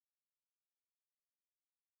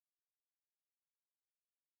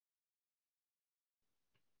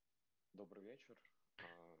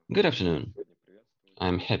Good afternoon.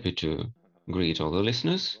 I'm happy to greet all the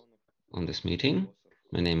listeners on this meeting.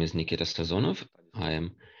 My name is Nikita Sazonov. I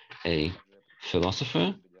am a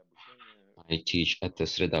philosopher. I teach at the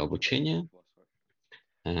Sreda Obuchenia,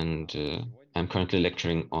 and I'm currently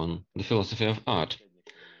lecturing on the philosophy of art.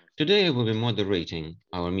 Today I will be moderating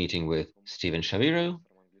our meeting with Stephen Shaviro,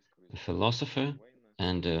 a philosopher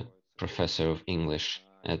and a professor of English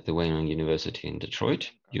at the Wayne University in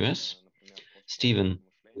Detroit, US. Stephen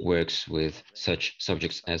works with such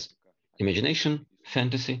subjects as imagination,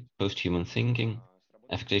 fantasy, post-human thinking,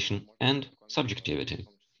 affectation, and subjectivity.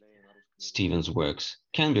 Stephen's works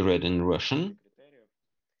can be read in Russian,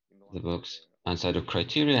 the books Outside of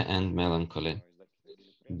Criteria and Melancholy.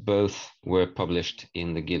 Both were published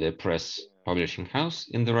in the Gilles Press publishing house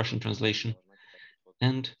in the Russian translation,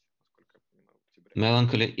 and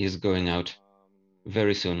Melancholy is going out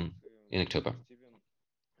very soon in October.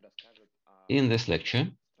 In this lecture,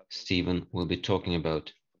 Stephen will be talking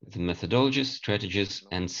about the methodologies, strategies,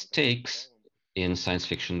 and stakes in science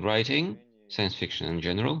fiction writing, science fiction in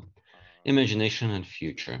general, imagination, and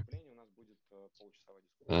future.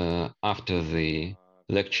 After the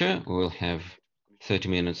lecture, we'll have 30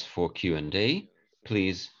 minutes for Q&A.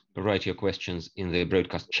 Please write your questions in the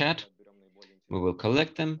broadcast chat. We will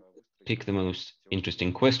collect them, pick the most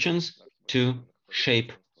interesting questions to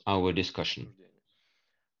shape our discussion.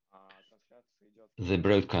 The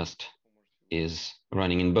broadcast is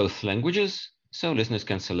running in both languages, so listeners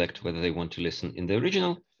can select whether they want to listen in the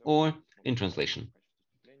original or in translation.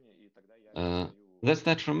 That's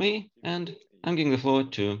that from me, and I'm giving the floor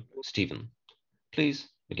to Stephen. Please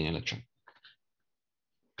begin your lecture.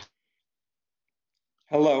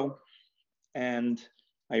 Hello, and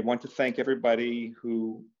I want to thank everybody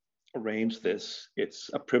who arranged this.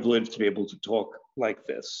 It's a privilege to be able to talk like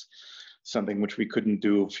this, something which we couldn't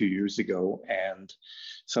do a few years ago, and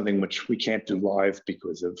something which we can't do live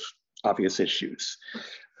because of obvious issues.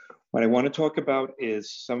 What I want to talk about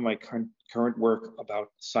is some of my current work about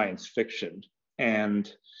science fiction.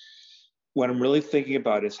 And what I'm really thinking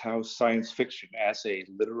about is how science fiction as a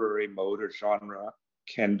literary mode or genre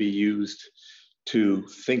can be used to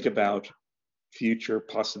think about future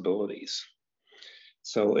possibilities.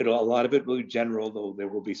 So a lot of it will be general, though there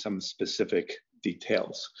will be some specific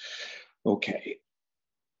details. Okay,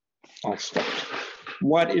 I'll start.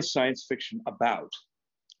 What is science fiction about?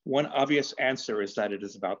 One obvious answer is that it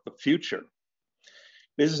is about the future.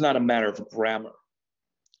 This is not a matter of grammar.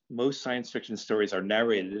 Most science fiction stories are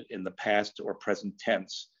narrated in the past or present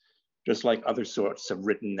tense, just like other sorts of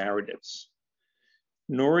written narratives.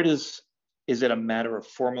 Nor is it a matter of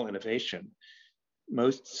formal innovation.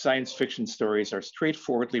 Most science fiction stories are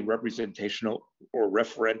straightforwardly representational or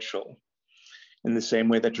referential, in the same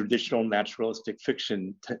way that traditional naturalistic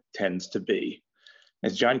fiction tends to be.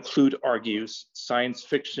 As John Clute argues, science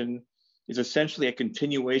fiction is essentially a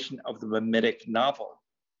continuation of the mimetic novel.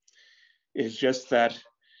 It is just that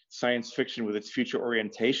science fiction with its future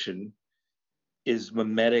orientation is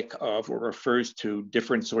mimetic of or refers to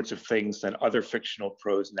different sorts of things than other fictional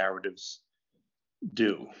prose narratives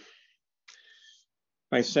do.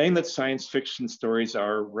 By saying that science fiction stories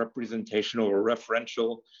are representational or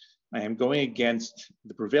referential, I am going against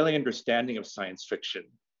the prevailing understanding of science fiction.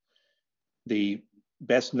 The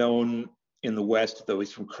best known in the West, though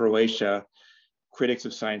he's from Croatia, critics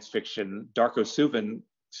of science fiction, Darko Suvin,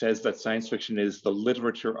 says that science fiction is the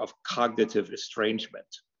literature of cognitive estrangement.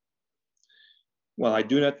 While I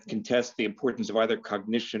do not contest the importance of either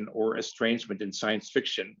cognition or estrangement in science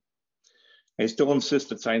fiction, I still insist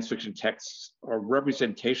that science fiction texts are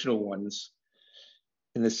representational ones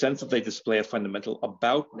in the sense that they display a fundamental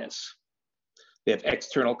aboutness. They have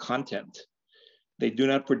external content. They do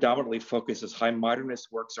not predominantly focus, as high modernist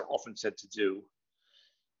works are often said to do,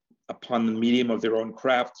 upon the medium of their own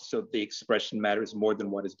craft, so the expression matters more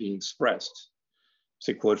than what is being expressed. It's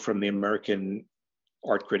a quote from the American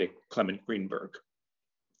art critic Clement Greenberg.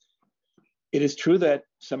 It is true that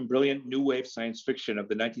some brilliant new wave science fiction of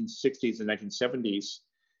the 1960s and 1970s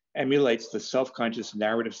emulates the self-conscious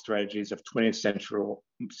narrative strategies of 20th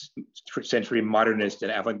century modernist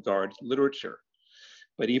and avant-garde literature.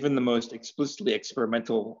 But even the most explicitly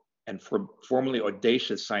experimental and formally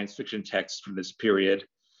audacious science fiction texts from this period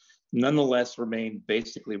nonetheless remain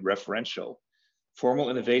basically referential. Formal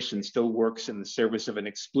innovation still works in the service of an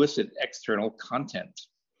explicit external content.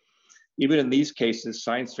 Even in these cases,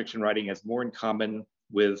 science fiction writing has more in common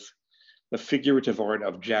with the figurative art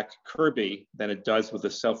of Jack Kirby than it does with the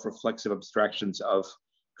self-reflexive abstractions of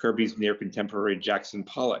Kirby's near contemporary Jackson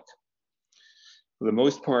Pollock. For the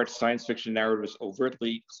most part, science fiction narratives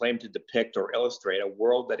overtly claim to depict or illustrate a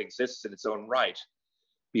world that exists in its own right,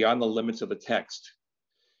 beyond the limits of the text.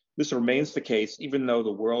 This remains the case even though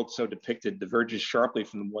the world so depicted diverges sharply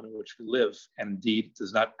from the one in which we live, and indeed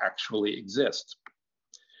does not actually exist.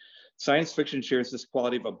 Science fiction shares this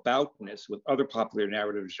quality of aboutness with other popular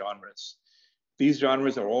narrative genres. These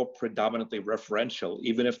genres are all predominantly referential,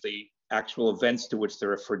 even if the actual events to which they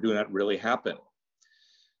refer do not really happen.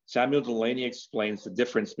 Samuel Delany explains the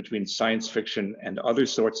difference between science fiction and other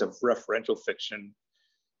sorts of referential fiction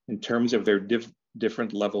in terms of their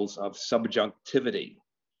different levels of subjunctivity.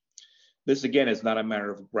 This, again, is not a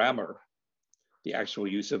matter of grammar, the actual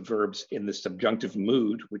use of verbs in the subjunctive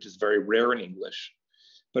mood, which is very rare in English,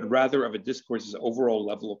 but rather of a discourse's overall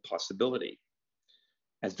level of possibility.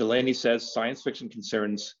 As Delany says, science fiction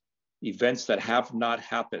concerns events that have not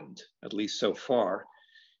happened, at least so far,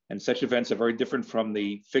 and such events are very different from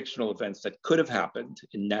the fictional events that could have happened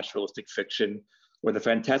in naturalistic fiction, or the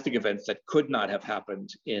fantastic events that could not have happened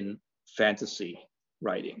in fantasy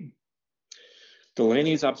writing.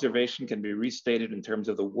 Delany's observation can be restated in terms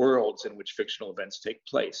of the worlds in which fictional events take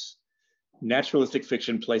place. Naturalistic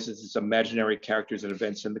fiction places its imaginary characters and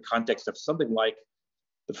events in the context of something like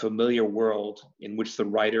the familiar world in which the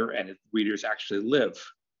writer and its readers actually live,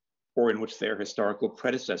 or in which their historical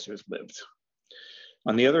predecessors lived.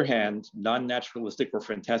 On the other hand, non-naturalistic or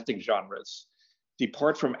fantastic genres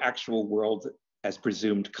depart from actual world as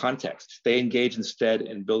presumed context. They engage instead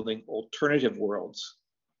in building alternative worlds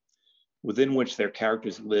within which their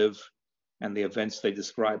characters live and the events they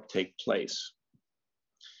describe take place.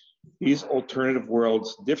 These alternative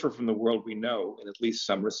worlds differ from the world we know in at least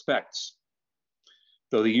some respects,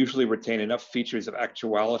 though they usually retain enough features of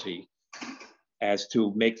actuality as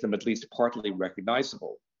to make them at least partly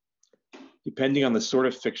recognizable. Depending on the sort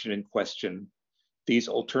of fiction in question, these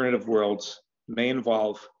alternative worlds may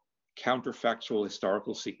involve counterfactual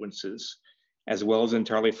historical sequences, as well as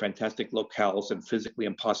entirely fantastic locales and physically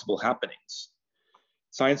impossible happenings.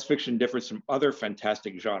 Science fiction differs from other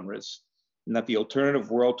fantastic genres in that the alternative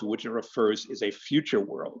world to which it refers is a future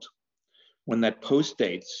world, one that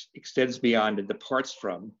postdates, extends beyond, and departs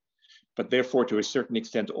from, but therefore to a certain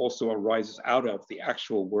extent also arises out of the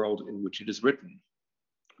actual world in which it is written.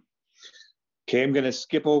 Okay, I'm going to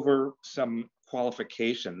skip over some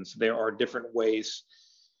qualifications. There are different ways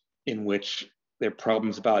in which there are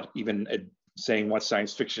problems about even saying what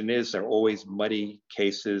science fiction is. There are always muddy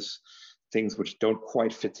cases, things which don't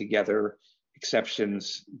quite fit together,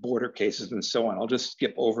 exceptions, border cases, and so on. I'll just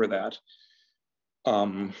skip over that.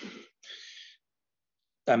 I'm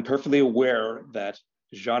perfectly aware that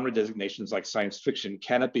genre designations like science fiction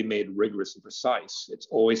cannot be made rigorous and precise. It's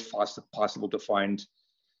always possible to find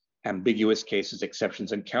ambiguous cases,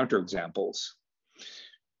 exceptions, and counterexamples.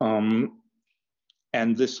 And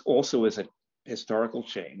this also is a historical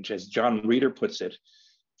change. As John Reeder puts it,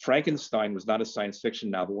 Frankenstein was not a science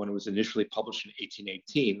fiction novel when it was initially published in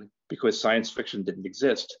 1818 because science fiction didn't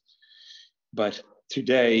exist. But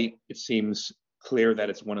today, it seems clear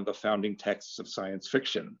that it's one of the founding texts of science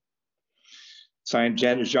fiction.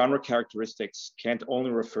 Genre characteristics can't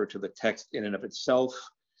only refer to the text in and of itself,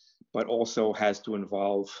 but also has to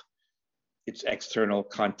involve its external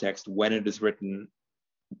context, when it is written,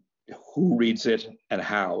 who reads it, and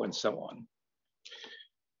how, and so on.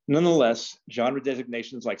 Nonetheless, genre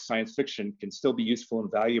designations like science fiction can still be useful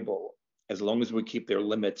and valuable as long as we keep their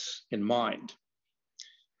limits in mind.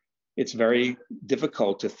 It's very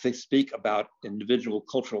difficult to speak about individual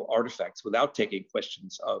cultural artifacts without taking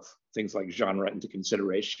questions of things like genre into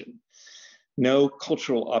consideration. No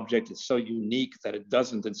cultural object is so unique that it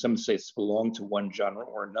doesn't, in some sense, belong to one genre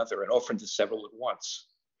or another, and often to several at once.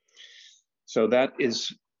 So that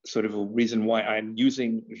is sort of a reason why I'm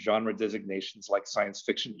using genre designations like science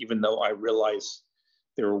fiction, even though I realize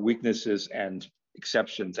there are weaknesses and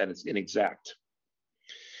exceptions and it's inexact.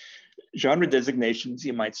 Genre designations,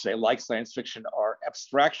 you might say, like science fiction, are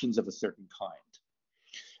abstractions of a certain kind.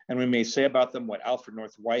 And we may say about them what Alfred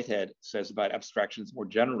North Whitehead says about abstractions more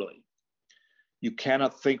generally. You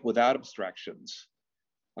cannot think without abstractions.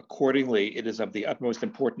 Accordingly, it is of the utmost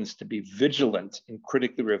importance to be vigilant in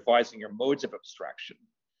critically revising your modes of abstraction.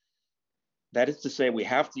 That is to say, we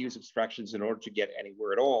have to use abstractions in order to get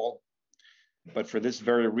anywhere at all. But for this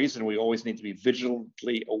very reason, we always need to be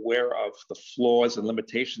vigilantly aware of the flaws and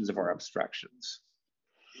limitations of our abstractions.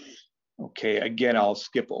 Okay, again, I'll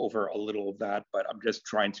skip over a little of that, but I'm just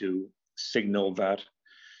trying to signal that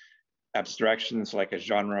abstractions like a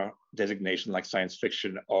genre designation like science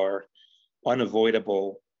fiction are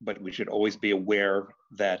unavoidable, but we should always be aware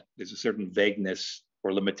that there's a certain vagueness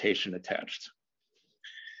or limitation attached.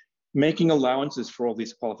 Making allowances for all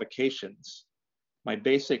these qualifications, my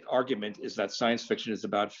basic argument is that science fiction is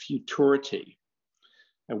about futurity.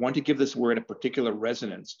 I want to give this word a particular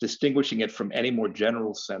resonance, distinguishing it from any more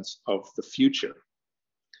general sense of the future.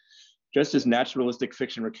 Just as naturalistic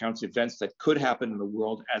fiction recounts events that could happen in the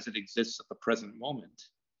world as it exists at the present moment,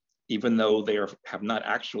 even though they have not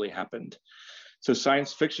actually happened, so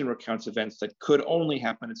science fiction recounts events that could only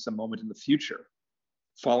happen at some moment in the future,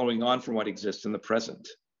 following on from what exists in the present.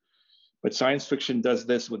 But science fiction does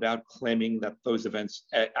this without claiming that those events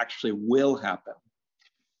actually will happen.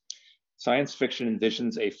 Science fiction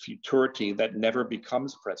envisions a futurity that never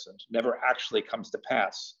becomes present, never actually comes to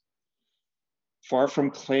pass. Far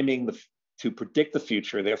from claiming to predict the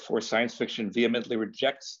future, therefore, science fiction vehemently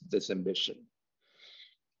rejects this ambition.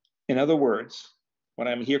 In other words, what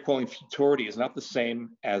I'm here calling futurity is not the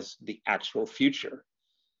same as the actual future.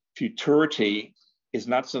 Futurity is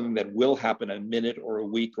not something that will happen a minute or a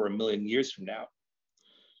week or a million years from now.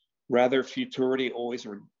 Rather, futurity always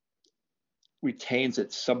retains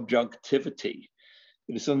its subjunctivity.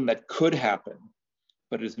 It is something that could happen,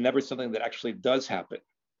 but it is never something that actually does happen.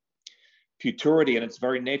 Futurity in its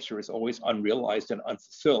very nature is always unrealized and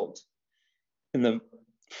unfulfilled. In the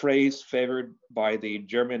phrase favored by the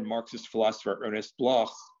German Marxist philosopher Ernst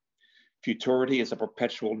Bloch, futurity is a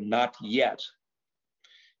perpetual not yet.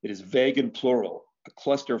 It is vague and plural, a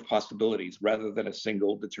cluster of possibilities rather than a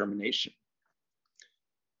single determination.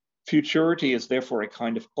 Futurity is therefore a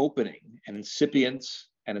kind of opening, an incipience,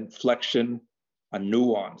 an inflection, a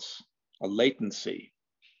nuance, a latency,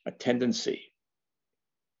 a tendency.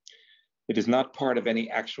 It is not part of any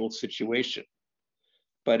actual situation,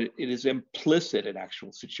 but it is implicit in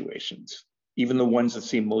actual situations, even the ones that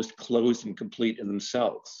seem most closed and complete in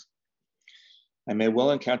themselves. I may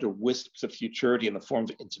well encounter wisps of futurity in the form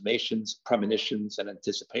of intimations, premonitions, and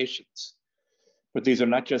anticipations. But these are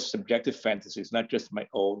not just subjective fantasies, not just my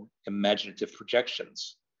own imaginative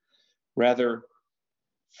projections. Rather,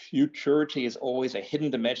 futurity is always a hidden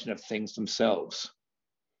dimension of things themselves.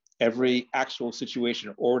 Every actual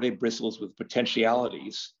situation already bristles with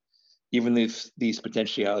potentialities, even if these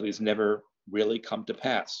potentialities never really come to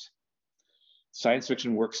pass. Science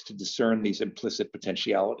fiction works to discern these implicit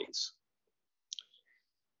potentialities.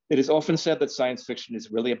 It is often said that science fiction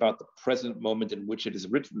is really about the present moment in which it is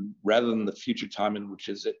written, rather than the future time in which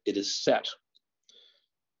it is set.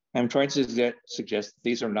 I'm trying to suggest that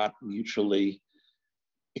these are not mutually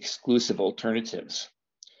exclusive alternatives.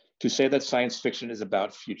 To say that science fiction is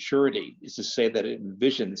about futurity is to say that it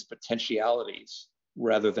envisions potentialities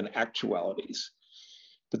rather than actualities.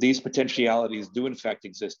 But these potentialities do in fact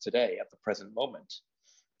exist today at the present moment.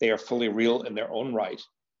 They are fully real in their own right.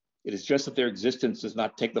 It is just that their existence does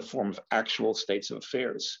not take the form of actual states of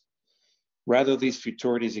affairs. Rather, these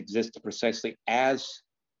futurities exist precisely as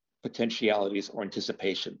potentialities or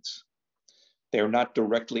anticipations. They are not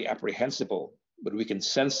directly apprehensible, but we can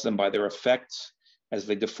sense them by their effects as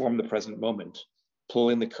they deform the present moment,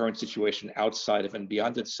 pulling the current situation outside of and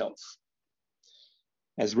beyond itself.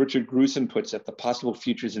 As Richard Gruson puts it, the possible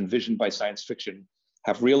futures envisioned by science fiction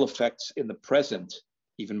have real effects in the present,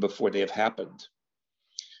 even before they have happened.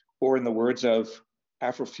 Or in the words of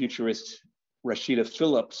Afrofuturist Rashida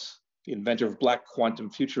Phillips, the inventor of Black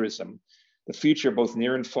quantum futurism, the future, both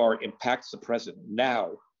near and far, impacts the present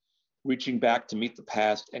now, reaching back to meet the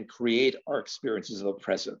past and create our experiences of the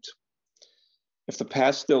present. If the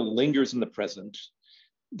past still lingers in the present,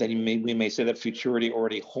 then we may say that futurity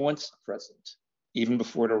already haunts the present, even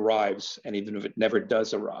before it arrives, and even if it never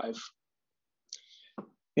does arrive.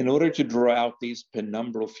 In order to draw out these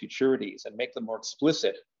penumbral futurities and make them more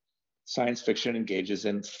explicit, science fiction engages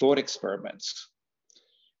in thought experiments.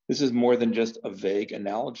 This is more than just a vague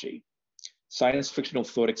analogy. Science fictional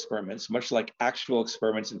thought experiments, much like actual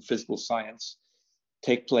experiments in physical science,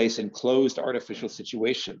 take place in closed artificial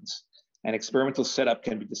situations. An experimental setup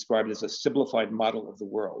can be described as a simplified model of the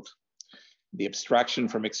world, the abstraction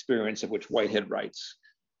from experience of which Whitehead writes.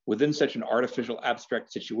 Within such an artificial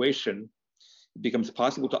abstract situation, it becomes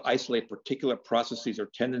possible to isolate particular processes or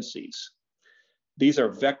tendencies. These are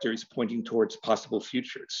vectors pointing towards possible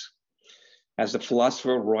futures. As the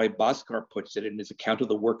philosopher Roy Bhaskar puts it in his account of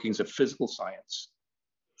the workings of physical science,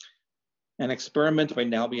 an experiment may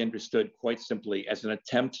now be understood quite simply as an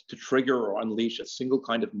attempt to trigger or unleash a single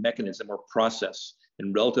kind of mechanism or process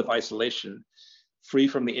in relative isolation, free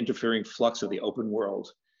from the interfering flux of the open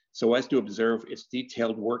world, so as to observe its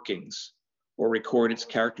detailed workings or record its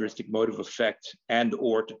characteristic mode of effect and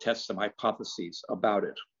or to test some hypotheses about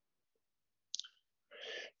it.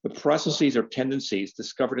 The processes or tendencies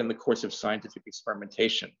discovered in the course of scientific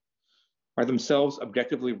experimentation are themselves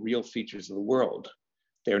objectively real features of the world.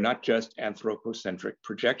 They are not just anthropocentric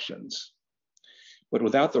projections. But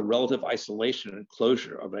without the relative isolation and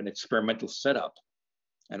closure of an experimental setup,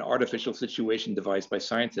 an artificial situation devised by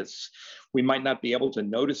scientists, we might not be able to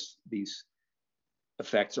notice these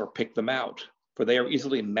effects or pick them out, for they are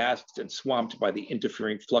easily masked and swamped by the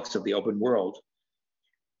interfering flux of the open world,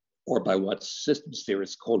 or by what systems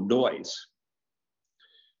theorists call noise.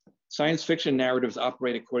 Science fiction narratives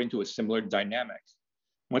operate according to a similar dynamic.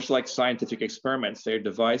 Much like scientific experiments, they are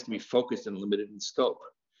devised to be focused and limited in scope.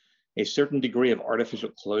 A certain degree of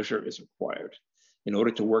artificial closure is required in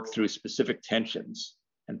order to work through specific tensions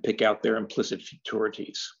and pick out their implicit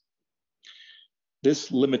futurities.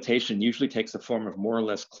 This limitation usually takes the form of more or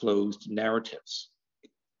less closed narratives.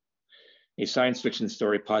 A science fiction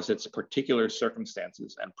story posits particular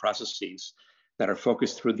circumstances and processes that are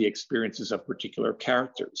focused through the experiences of particular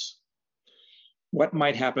characters. What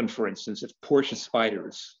might happen, for instance, if Portia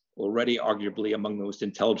spiders, already arguably among the most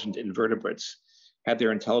intelligent invertebrates, had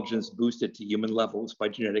their intelligence boosted to human levels by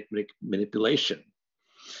genetic manipulation?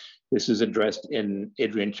 This is addressed in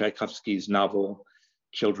Adrian Tchaikovsky's novel,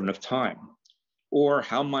 Children of Time. Or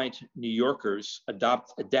how might New Yorkers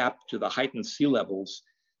adapt to the heightened sea levels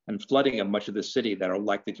and flooding of much of the city that are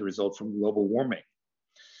likely to result from global warming?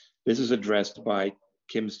 This is addressed by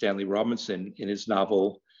Kim Stanley Robinson in his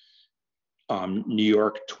novel, New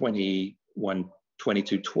York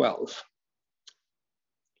 2212.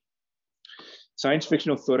 Science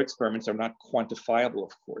fictional thought experiments are not quantifiable,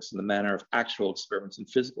 of course, in the manner of actual experiments in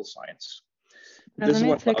physical science.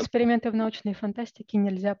 Разумеется, эксперименты в научной фантастике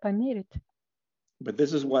нельзя померить. But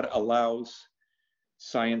this is what allows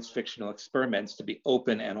science fictional experiments to be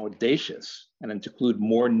open and audacious and to include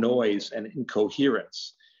more noise and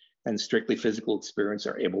incoherence than strictly physical experiments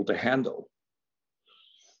are able to handle.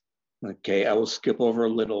 Okay, I will skip over a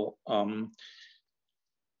little.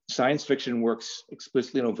 Science fiction works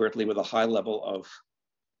explicitly and overtly with a high level of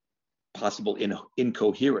possible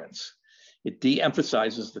incoherence. It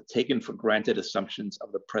de-emphasizes the taken for granted assumptions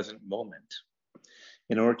of the present moment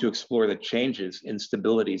in order to explore the changes,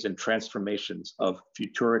 instabilities, and transformations of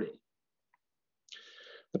futurity.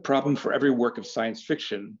 The problem for every work of science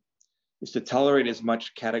fiction is to tolerate as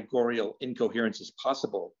much categorical incoherence as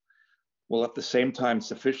possible, while at the same time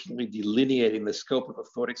sufficiently delineating the scope of a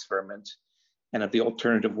thought experiment and of the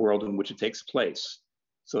alternative world in which it takes place,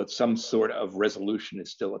 so that some sort of resolution is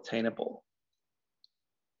still attainable.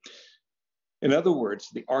 In other words,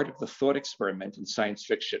 the art of the thought experiment in science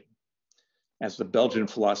fiction, as the Belgian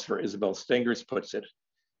philosopher Isabel Stengers puts it,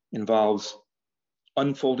 involves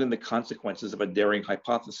unfolding the consequences of a daring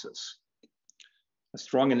hypothesis. A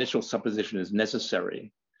strong initial supposition is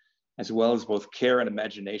necessary, as well as both care and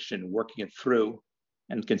imagination working it through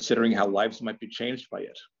and considering how lives might be changed by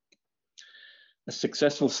it. A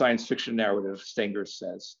successful science fiction narrative, Stengers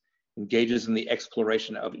says, engages in the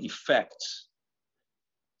exploration of effects.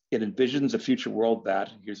 It envisions a future world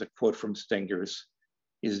that, here's a quote from Stengers,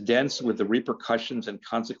 is dense with the repercussions and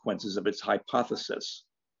consequences of its hypothesis.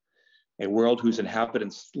 A world whose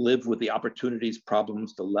inhabitants live with the opportunities,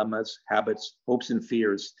 problems, dilemmas, habits, hopes, and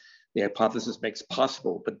fears the hypothesis makes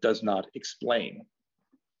possible but does not explain.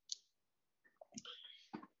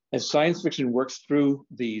 As science fiction works through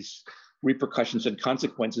these repercussions and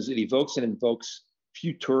consequences, it evokes and invokes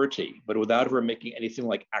futurity, but without ever making anything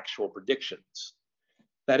like actual predictions.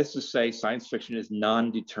 That is to say, science fiction is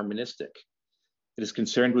non-deterministic. It is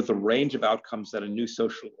concerned with the range of outcomes that a new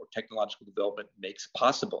social or technological development makes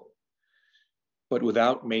possible, but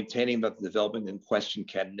without maintaining that the development in question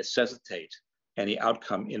can necessitate any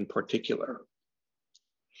outcome in particular.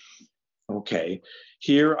 Okay,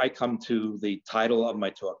 here I come to the title of my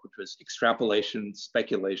talk, which was Extrapolation,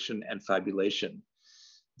 Speculation, and Fabulation.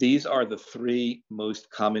 These are the three most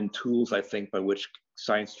common tools, I think, by which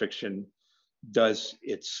science fiction does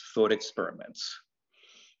its thought experiments.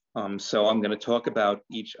 So I'm going to talk about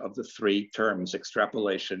each of the three terms,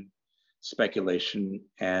 extrapolation, speculation,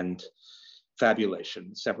 and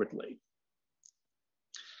fabulation separately.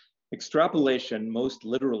 Extrapolation most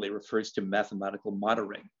literally refers to mathematical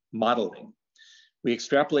modeling. We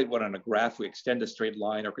extrapolate what on a graph, we extend a straight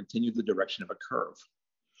line or continue the direction of a curve.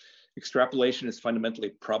 Extrapolation is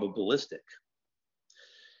fundamentally probabilistic.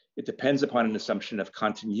 It depends upon an assumption of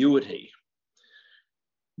continuity.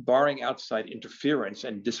 Barring outside interference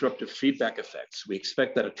and disruptive feedback effects, we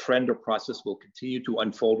expect that a trend or process will continue to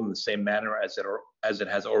unfold in the same manner as it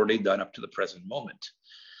has already done up to the present moment.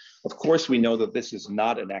 Of course, we know that this is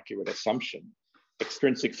not an accurate assumption.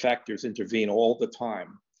 Extrinsic factors intervene all the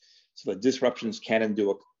time, so that disruptions can and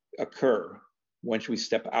do occur once we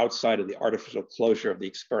step outside of the artificial closure of the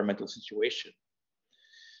experimental situation.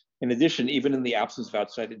 In addition, even in the absence of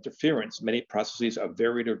outside interference, many processes are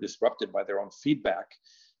varied or disrupted by their own feedback.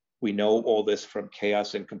 We know all this from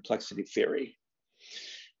chaos and complexity theory.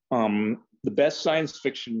 The best science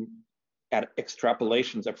fiction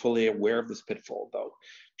extrapolations are fully aware of this pitfall, though.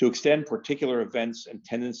 To extend particular events and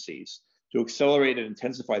tendencies, to accelerate and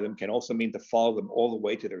intensify them can also mean to follow them all the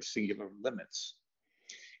way to their singular limits.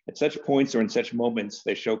 At such points or in such moments,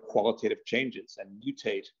 they show qualitative changes and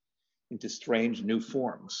mutate into strange new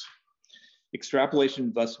forms.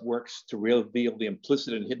 Extrapolation thus works to reveal the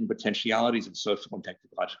implicit and hidden potentialities of social and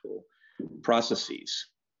technological processes.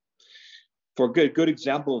 For a good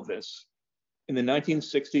example of this, in the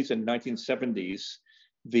 1960s and 1970s,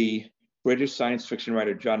 the British science fiction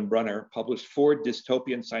writer John Brunner published 4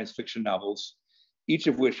 dystopian science fiction novels, each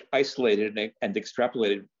of which isolated and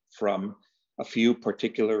extrapolated from a few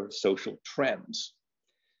particular social trends.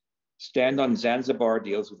 Stand on Zanzibar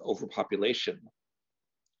deals with overpopulation.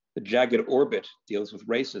 The Jagged Orbit deals with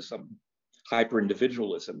racism,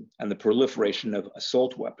 hyper-individualism, and the proliferation of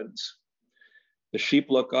assault weapons. The Sheep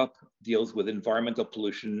Look Up deals with environmental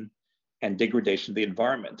pollution and degradation of the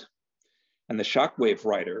environment. And the Shockwave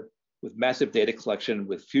Writer with massive data collection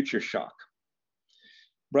with future shock.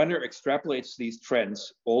 Brunner extrapolates these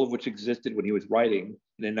trends, all of which existed when he was writing,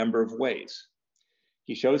 in a number of ways.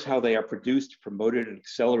 He shows how they are produced, promoted, and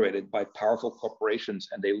accelerated by powerful corporations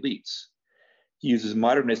and elites. He uses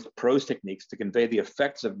modernist prose techniques to convey the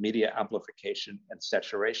effects of media amplification and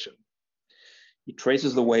saturation. He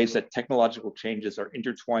traces the ways that technological changes are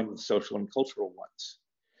intertwined with social and cultural ones.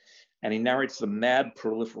 And he narrates the mad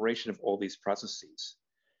proliferation of all these processes,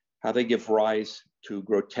 how they give rise to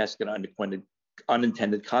grotesque and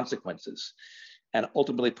unintended consequences, and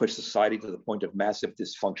ultimately push society to the point of massive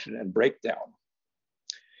dysfunction and breakdown.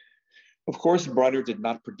 Of course, Brunner did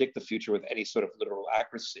not predict the future with any sort of literal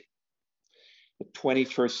accuracy. The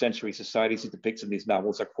 21st century societies he depicts in these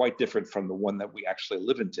novels are quite different from the one that we actually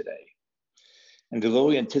live in today. And although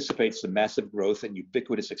he anticipates the massive growth and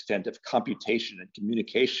ubiquitous extent of computation and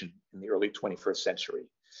communication in the early 21st century,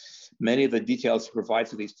 many of the details he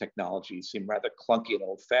provides for these technologies seem rather clunky and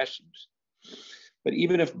old-fashioned. But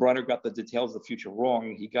even if Brunner got the details of the future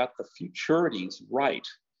wrong, he got the futurities right.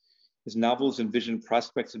 His novels envision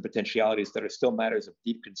prospects and potentialities that are still matters of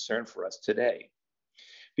deep concern for us today.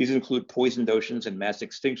 These include poisoned oceans and mass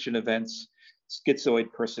extinction events,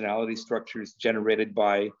 schizoid personality structures generated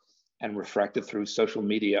by and refracted through social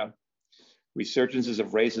media, resurgences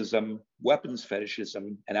of racism, weapons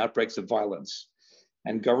fetishism, and outbreaks of violence,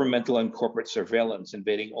 and governmental and corporate surveillance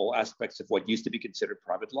invading all aspects of what used to be considered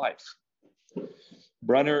private life.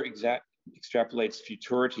 Brunner extrapolates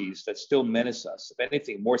futurities that still menace us, if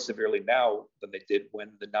anything, more severely now than they did when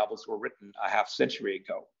the novels were written a half century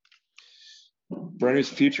ago. Brunner's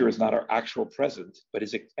future is not our actual present, but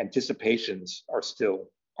his anticipations are still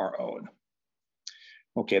our own.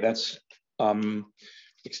 Okay, that's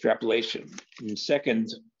extrapolation. And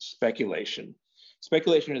second, speculation.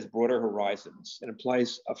 Speculation has broader horizons. It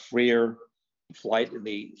implies a freer flight in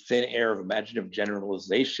the thin air of imaginative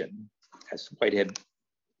generalization, as Whitehead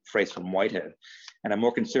phrase from Whitehead, and a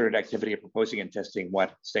more considered activity of proposing and testing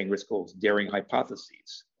what Stengers calls daring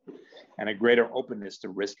hypotheses, and a greater openness to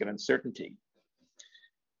risk and uncertainty.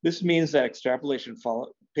 This means that extrapolation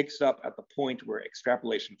picks up at the point where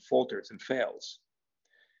extrapolation falters and fails.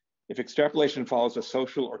 If extrapolation follows a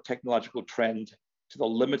social or technological trend to the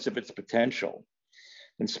limits of its potential,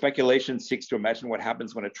 then speculation seeks to imagine what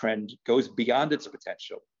happens when a trend goes beyond its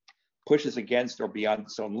potential, pushes against or beyond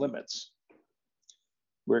its own limits.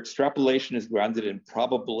 Where extrapolation is grounded in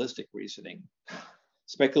probabilistic reasoning,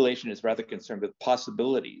 speculation is rather concerned with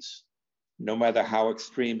possibilities, no matter how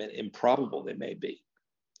extreme and improbable they may be.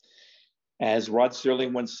 As Rod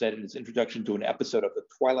Serling once said in his introduction to an episode of The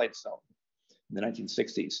Twilight Zone in the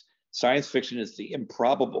 1960s, science fiction is the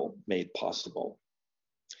improbable made possible.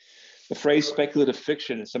 The phrase speculative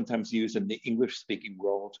fiction is sometimes used in the English-speaking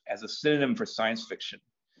world as a synonym for science fiction.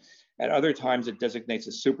 At other times, it designates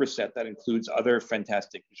a superset that includes other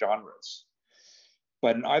fantastic genres.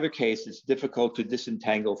 But in either case, it's difficult to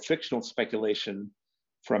disentangle fictional speculation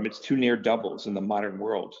from its two near doubles in the modern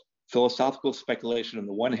world: philosophical speculation on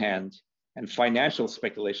the one hand, and financial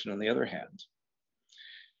speculation on the other hand.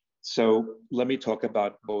 So let me talk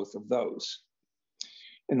about both of those.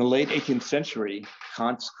 In the late 18th century,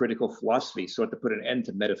 Kant's critical philosophy sought to put an end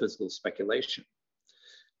to metaphysical speculation.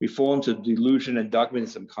 We fall into delusion and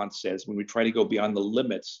dogmatism, Kant says, when we try to go beyond the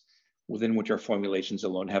limits within which our formulations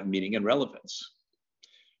alone have meaning and relevance.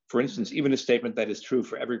 For instance, even a statement that is true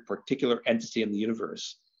for every particular entity in the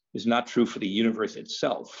universe is not true for the universe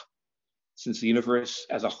itself, since the universe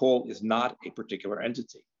as a whole is not a particular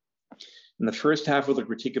entity. In the first half of the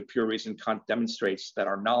Critique of Pure Reason, Kant demonstrates that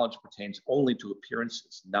our knowledge pertains only to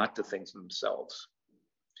appearances, not to things themselves.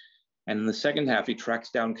 And in the second half, he tracks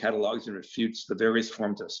down, catalogs, and refutes the various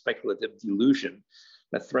forms of speculative delusion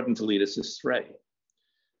that threaten to lead us astray.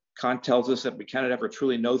 Kant tells us that we cannot ever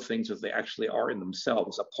truly know things as they actually are in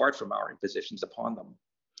themselves, apart from our impositions upon them.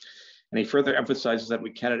 And he further emphasizes that we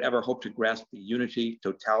cannot ever hope to grasp the unity,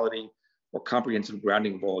 totality, or comprehensive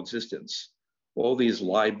grounding of all existence. All these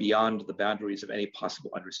lie beyond the boundaries of any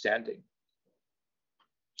possible understanding.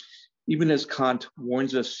 Even as Kant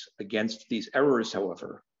warns us against these errors,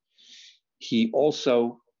 however, he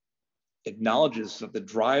also acknowledges that the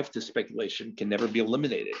drive to speculation can never be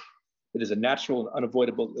eliminated. It is a natural and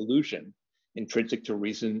unavoidable illusion intrinsic to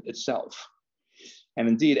reason itself. And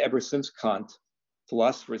indeed, ever since Kant,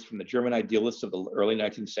 philosophers from the German idealists of the early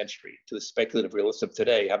 19th century to the speculative realists of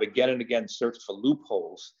today have again and again searched for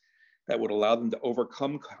loopholes that would allow them to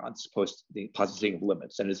overcome Kant's positing of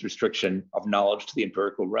limits and his restriction of knowledge to the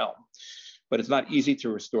empirical realm. But it's not easy to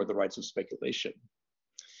restore the rights of speculation.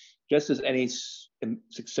 Just as any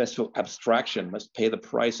successful abstraction must pay the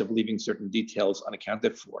price of leaving certain details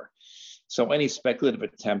unaccounted for, so any speculative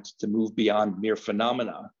attempt to move beyond mere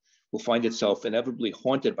phenomena will find itself inevitably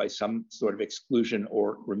haunted by some sort of exclusion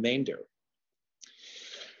or remainder.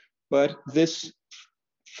 But this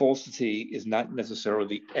falsity is not necessarily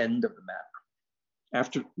the end of the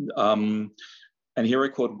matter. And here I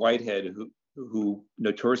quote Whitehead, who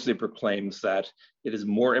notoriously proclaims that it is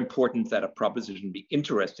more important that a proposition be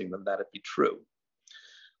interesting than that it be true.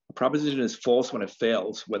 A proposition is false when it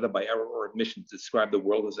fails, whether by error or admission, to describe the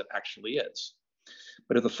world as it actually is.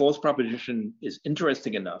 But if the false proposition is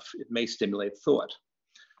interesting enough, it may stimulate thought,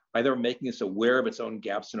 either making us aware of its own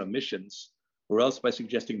gaps and omissions, or else by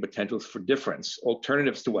suggesting potentials for difference,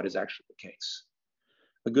 alternatives to what is actually the case.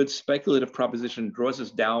 A good speculative proposition draws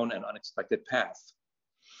us down an unexpected path.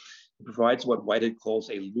 It provides what Whitehead calls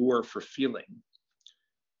a lure for feeling.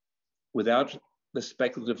 Without the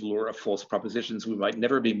speculative lure of false propositions, we might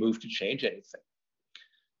never be moved to change anything.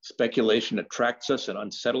 Speculation attracts us and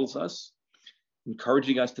unsettles us,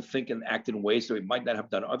 encouraging us to think and act in ways that we might not have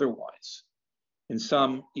done otherwise. In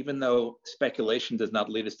sum, even though speculation does not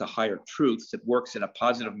lead us to higher truths, it works in a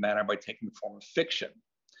positive manner by taking the form of fiction.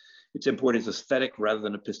 Its import is aesthetic rather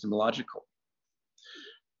than epistemological.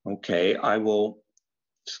 Okay, I will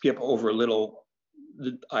skip over a little.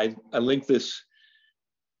 I link this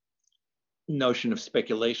notion of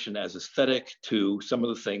speculation as aesthetic to some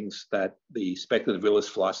of the things that the speculative realist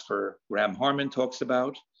philosopher Graham Harman talks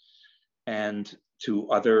about, and to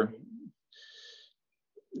other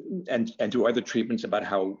treatments about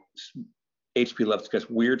how H.P. Lovecraft's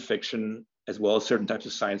weird fiction, as well as certain types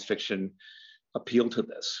of science fiction, appeal to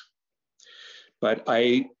this. But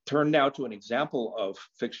I turn now to an example of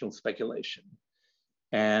fictional speculation.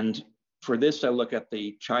 And for this, I look at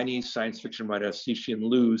the Chinese science fiction writer Cixin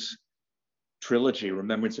Liu's trilogy,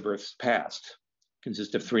 Remembrance of Earth's Past,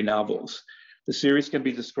 consists of 3 novels. The series can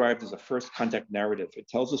be described as a first contact narrative. It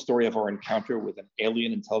tells the story of our encounter with an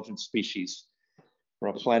alien intelligent species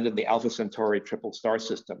from a planet in the Alpha Centauri triple star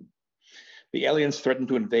system. The aliens threaten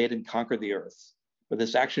to invade and conquer the Earth, but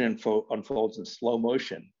this action unfolds in slow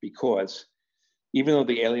motion because even though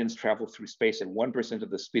the aliens travel through space at 1%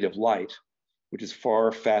 of the speed of light, which is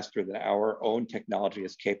far faster than our own technology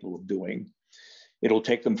is capable of doing, it'll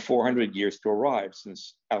take them 400 years to arrive,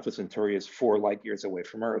 since Alpha Centauri is 4 light years away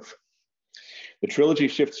from Earth. The trilogy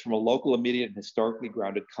shifts from a local, immediate, and historically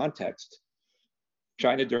grounded context,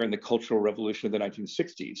 China during the Cultural Revolution of the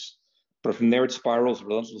 1960s, but from there it spirals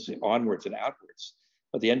relentlessly onwards and outwards.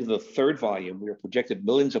 At the end of the 3rd volume, we are projected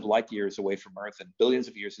millions of light years away from Earth and billions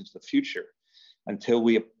of years into the future until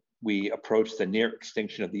we approach the near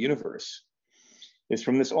extinction of the universe. It's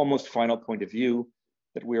from this almost final point of view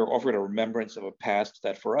that we are offered a remembrance of a past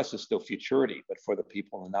that for us is still futurity, but for the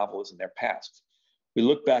people in the novel is in their past. We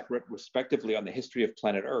look back retrospectively on the history of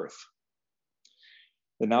planet Earth.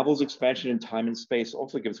 The novel's expansion in time and space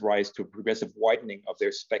also gives rise to a progressive widening of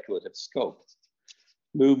their speculative scope.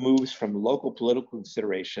 Liu moves from local political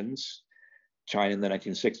considerations, China in the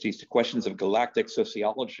 1960s, to questions of galactic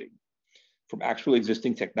sociology, from actually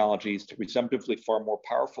existing technologies to presumptively far more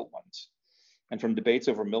powerful ones, and from debates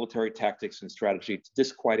over military tactics and strategy to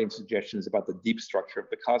disquieting suggestions about the deep structure of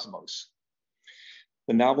the cosmos.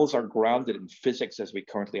 The novels are grounded in physics as we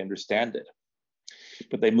currently understand it,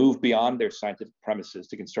 but they move beyond their scientific premises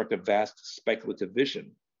to construct a vast speculative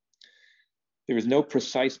vision. There is no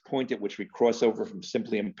precise point at which we cross over from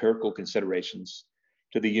simply empirical considerations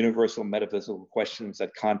to the universal metaphysical questions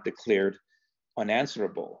that Kant declared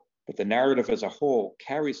unanswerable, but the narrative as a whole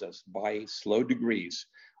carries us by slow degrees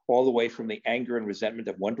all the way from the anger and resentment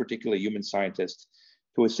of one particular human scientist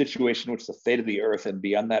to a situation in which the fate of the Earth and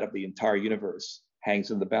beyond that of the entire universe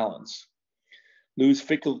hangs in the balance. Lew's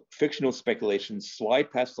fictional speculations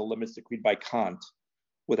slide past the limits decreed by Kant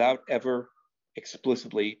without ever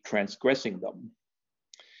explicitly transgressing them.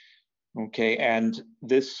 Okay, and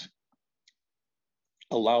this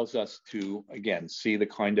allows us to, again, see the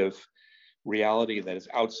kind of reality that is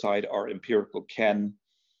outside our empirical ken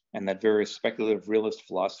and that various speculative realist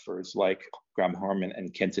philosophers like Graham Harman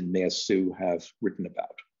and Kenton Meillassoux have written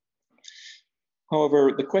about.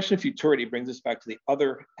 However, the question of futurity brings us back to the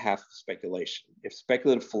other half of speculation. If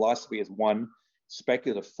speculative philosophy is one,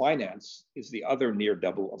 speculative finance is the other near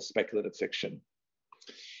double of speculative fiction.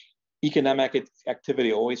 Economic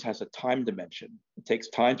activity always has a time dimension. It takes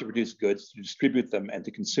time to produce goods, to distribute them, and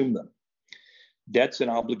to consume them. Debts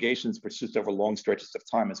and obligations persist over long stretches of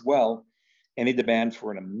time as well. Any demand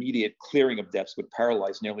for an immediate clearing of debts would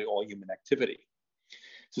paralyze nearly all human activity.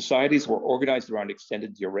 Societies were organized around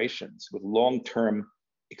extended durations with long-term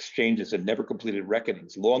exchanges and never completed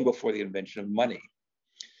reckonings long before the invention of money.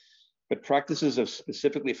 But practices of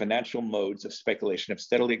specifically financial modes of speculation have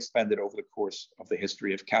steadily expanded over the course of the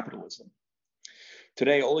history of capitalism.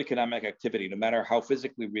 Today, all economic activity, no matter how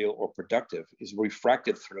physically real or productive, is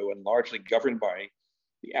refracted through and largely governed by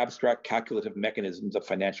the abstract calculative mechanisms of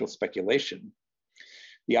financial speculation.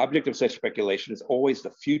 The object of such speculation is always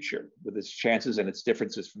the future, with its chances and its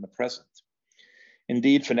differences from the present.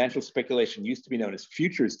 Indeed, financial speculation used to be known as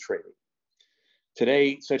futures trading.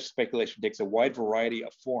 Today, such speculation takes a wide variety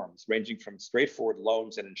of forms, ranging from straightforward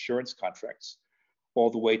loans and insurance contracts,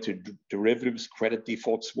 all the way to derivatives, credit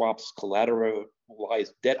default swaps,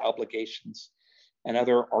 collateralized debt obligations, and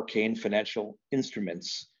other arcane financial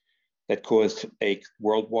instruments that caused a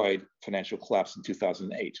worldwide financial collapse in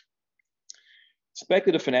 2008.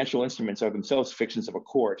 Speculative financial instruments are themselves fictions of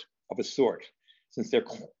a sort, since they're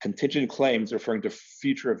contingent claims referring to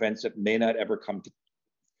future events that may not ever come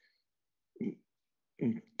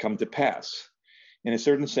to pass. In a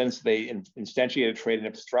certain sense, they instantiate a trade in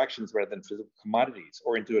abstractions rather than physical commodities,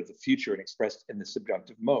 or into the future and expressed in the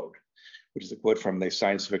subjunctive mode, which is a quote from the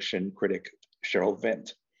science fiction critic Cheryl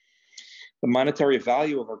Vint. The monetary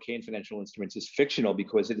value of arcane financial instruments is fictional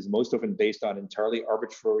because it is most often based on entirely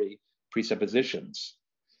arbitrary presuppositions.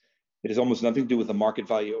 It has almost nothing to do with the market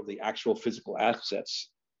value of the actual physical assets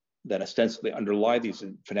that ostensibly underlie these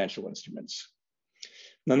financial instruments.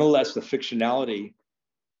 Nonetheless, the fictionality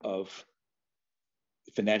of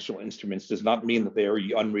financial instruments does not mean that they are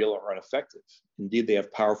unreal or ineffective. Indeed, they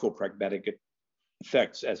have powerful pragmatic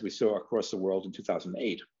effects, as we saw across the world in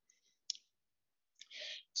 2008.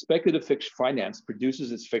 Speculative finance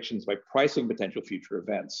produces its fictions by pricing potential future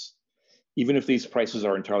events. Even if these prices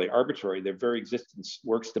are entirely arbitrary, their very existence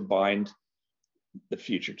works to bind the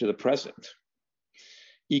future to the present.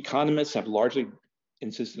 Economists have largely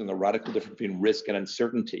insisted on the radical difference between risk and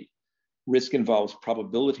uncertainty. Risk involves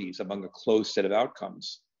probabilities among a closed set of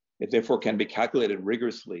outcomes. It therefore can be calculated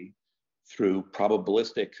rigorously through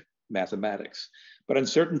probabilistic mathematics. But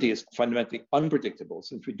uncertainty is fundamentally unpredictable,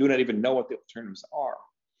 since we do not even know what the alternatives are.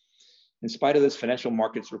 In spite of this, financial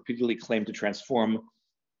markets repeatedly claim to transform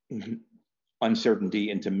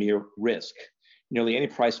uncertainty into mere risk. Nearly any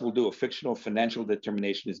price will do. A fictional financial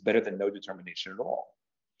determination is better than no determination at all.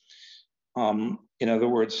 In other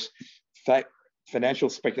words, financial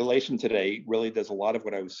speculation today really does a lot of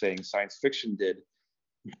what I was saying science fiction did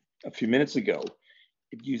a few minutes ago.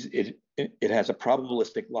 It has a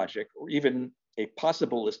probabilistic logic, or even a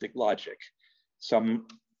possibilistic logic, some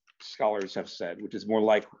scholars have said, which is more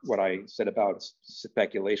like what I said about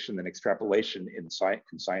speculation than extrapolation in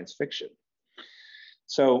science fiction.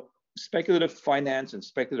 So speculative finance and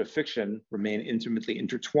speculative fiction remain intimately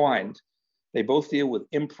intertwined. They both deal with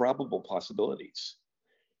improbable possibilities.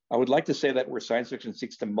 I would like to say that where science fiction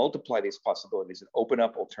seeks to multiply these possibilities and open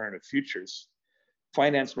up alternative futures,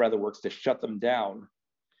 finance rather works to shut them down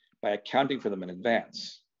by accounting for them in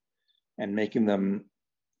advance and making them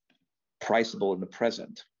priceable in the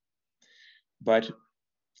present. But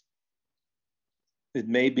it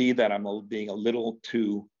may be that I'm being a little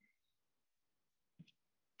too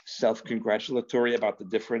self-congratulatory about the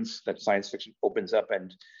difference that science fiction opens up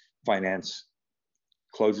and finance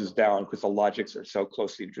closes down, because the logics are so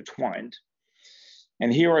closely intertwined.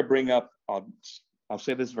 And here I bring up, I'll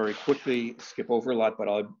say this very quickly, skip over a lot,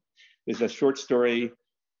 but there's a short story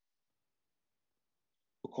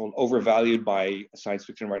called Overvalued by a science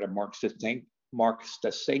fiction writer, Mark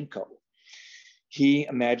Stasenko. He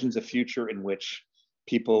imagines a future in which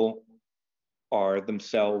people are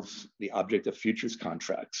themselves the object of futures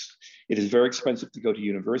contracts. It is very expensive to go to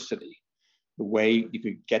university, The way you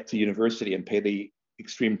could get to university and pay the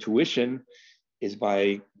extreme tuition is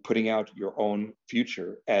by putting out your own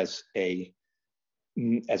future as a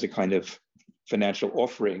kind of financial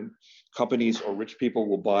offering. Companies or rich people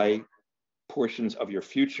will buy portions of your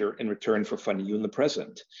future in return for funding you in the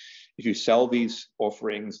present. If you sell these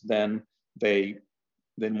offerings, then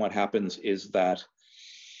what happens is that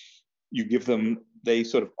you give them, they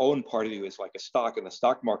sort of own part of you as like a stock in the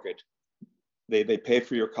stock market. They pay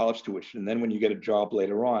for your college tuition, and then when you get a job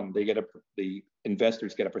later on, the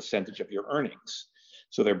investors get a percentage of your earnings.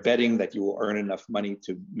 So they're betting that you will earn enough money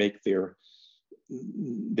to make their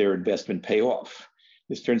investment pay off.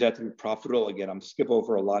 This turns out to be profitable. Again, I'm skip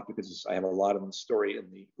over a lot because I have a lot of the story in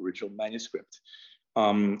the original manuscript.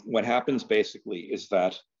 What happens basically is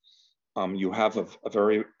that you have a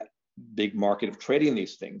very big market of trading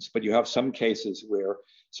these things, but you have some cases where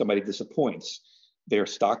somebody disappoints. Their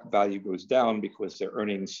stock value goes down because their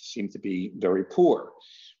earnings seem to be very poor.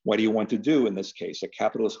 What do you want to do in this case? A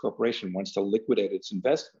capitalist corporation wants to liquidate its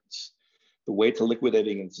investments. The way to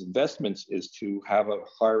liquidating its investments is to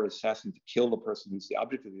hire an assassin to kill the person who's the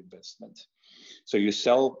object of the investment. So you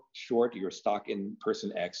sell short your stock in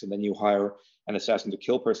person X, and then you hire an assassin to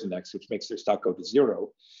kill person X, which makes their stock go to zero.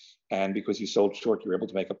 And because you sold short, you're able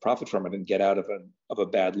to make a profit from it and get out of a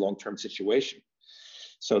bad long-term situation.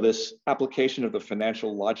 So this application of the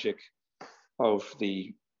financial logic of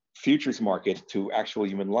the futures market to actual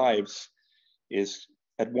human lives is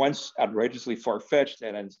at once outrageously far-fetched,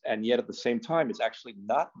 and yet at the same time, it's actually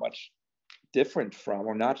not much different from,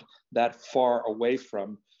 or not that far away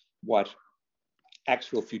from, what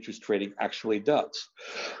actual futures trading actually does.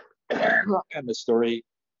 And the story,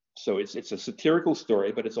 so it's a satirical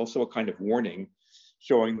story, but it's also a kind of warning,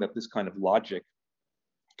 showing that this kind of logic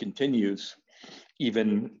continues,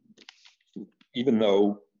 even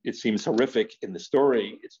though it seems horrific in the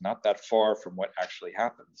story, it's not that far from what actually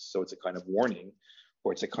happens. So it's a kind of warning,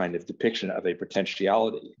 or it's a kind of depiction of a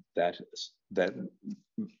potentiality that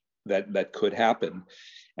could happen.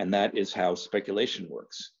 And that is how speculation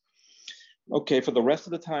works. Okay, for the rest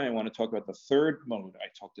of the time, I want to talk about the third mode I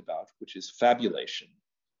talked about, which is fabulation.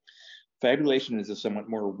 Fabulation is a somewhat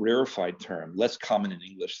more rarefied term, less common in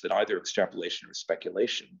English than either extrapolation or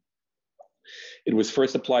speculation. It was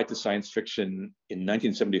first applied to science fiction in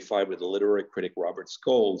 1975 with the literary critic Robert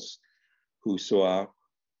Scholes, who saw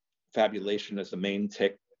fabulation as the main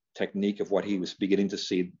technique of what he was beginning to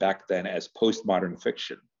see back then as postmodern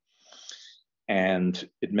fiction. And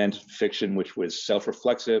it meant fiction which was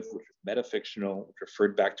self-reflexive, which was metafictional, which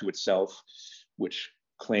referred back to itself, which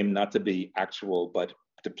claimed not to be actual, but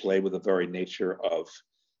to play with the very nature of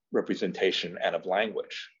representation and of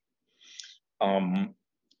language.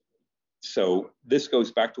 So this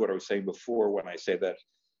goes back to what I was saying before when I say that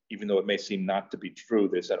even though it may seem not to be true,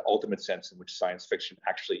 there's that ultimate sense in which science fiction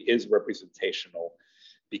actually is representational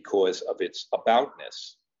because of its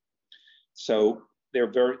aboutness. So there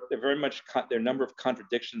are a number of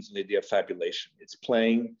contradictions in the idea of fabulation.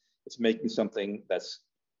 It's making something that's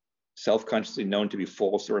self-consciously known to be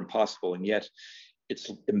false or impossible, and yet it's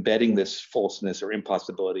embedding this falseness or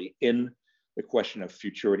impossibility in the question of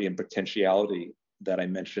futurity and potentiality that I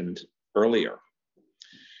mentioned earlier.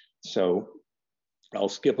 So I'll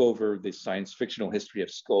skip over the science fictional history of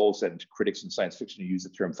Scholes and critics in science fiction who use the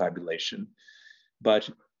term fabulation, but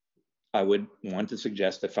I would want to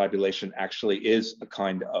suggest that fabulation actually is a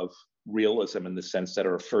kind of realism in the sense that it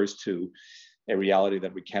refers to a reality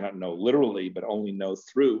that we cannot know literally, but only know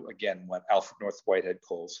through, again, what Alfred North Whitehead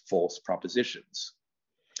calls false propositions.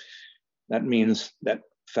 That means that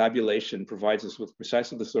fabulation provides us with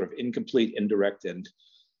precisely the sort of incomplete, indirect, and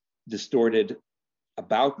distorted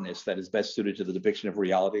aboutness that is best suited to the depiction of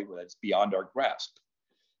reality that's beyond our grasp,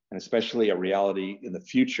 and especially a reality in the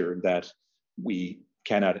future that we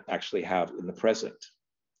cannot actually have in the present.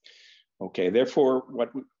 Okay, therefore,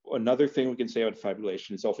 another thing we can say about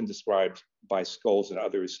fabulation is often described by Scholes and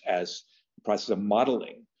others as the process of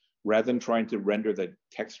modeling. Rather than trying to render the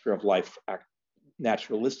texture of life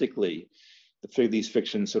naturalistically, these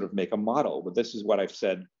fictions sort of make a model. But this is what I've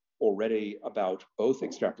said already about both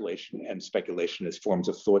extrapolation and speculation as forms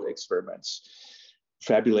of thought experiments.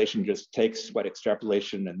 Fabulation just takes what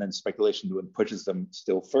extrapolation and then speculation do and pushes them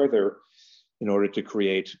still further in order to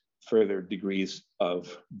create further degrees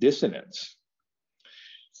of dissonance.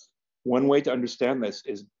 One way to understand this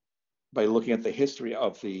is by looking at the history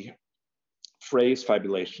of the phrase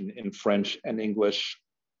fabulation in French and English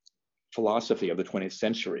philosophy of the 20th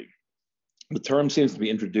century. The term seems to be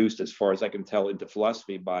introduced, as far as I can tell, into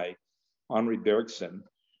philosophy by Henri Bergson,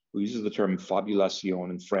 who uses the term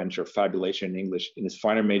fabulation in French or fabulation in English in his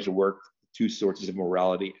finer major work, Two Sources of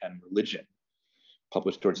Morality and Religion.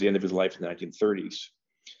 published towards the end of his life in the 1930s.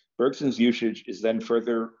 Bergson's usage is then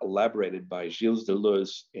further elaborated by Gilles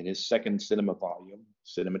Deleuze in his second cinema volume,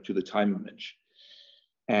 Cinema to the Time Image.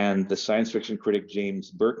 And the science fiction critic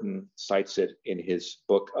James Burton cites it in his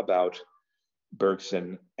book about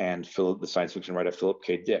Bergson and the science fiction writer Philip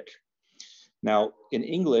K. Dick. Now, in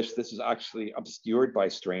English, this is actually obscured by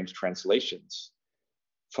strange translations.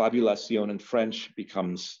 Fabulation in French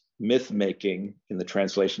becomes myth-making in the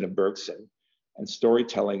translation of Bergson, and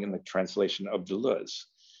storytelling in the translation of Deleuze.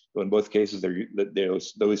 So in both cases,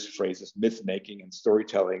 those phrases, myth-making and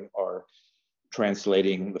storytelling, are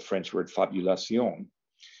translating the French word fabulation.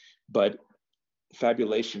 But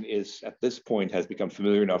fabulation is, at this point, has become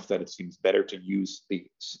familiar enough that it seems better to use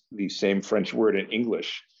the same French word in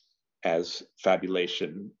English as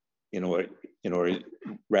fabulation in order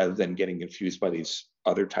rather than getting confused by these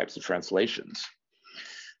other types of translations.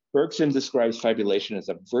 Bergson describes fabulation as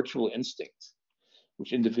a virtual instinct,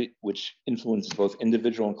 which influences both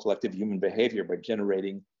individual and collective human behavior by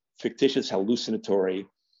generating fictitious hallucinatory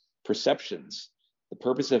perceptions. The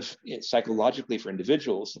purpose of psychologically for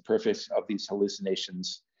individuals, the purpose of these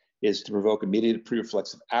hallucinations is to provoke immediate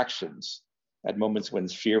pre-reflexive actions at moments when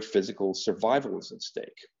sheer physical survival is at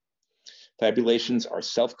stake. Fabulations are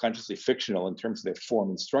self-consciously fictional in terms of their form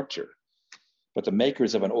and structure, but the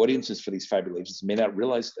makers of an audiences for these fabulations may not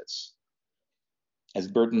realize this. As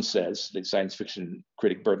Burton says, the science fiction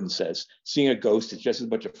critic Burton says, seeing a ghost is just as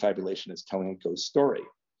much a fabulation as telling a ghost story.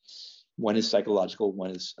 One is psychological,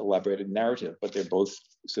 one is elaborated narrative, but they're both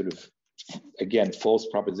sort of, again, false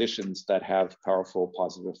propositions that have powerful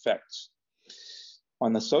positive effects.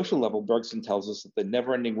 On the social level, Bergson tells us that the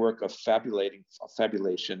never-ending work of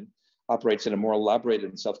fabulation operates in a more elaborated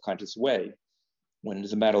and self-conscious way, when it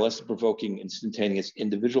is a matter less of provoking instantaneous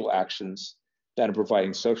individual actions than of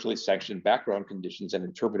providing socially sanctioned background conditions and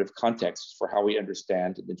interpretive contexts for how we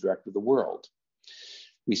understand and interact with the world.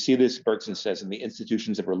 We see this, Bergson says, in the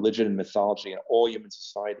institutions of religion and mythology in all human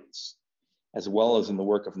societies, as well as in the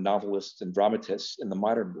work of novelists and dramatists in the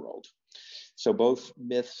modern world. So both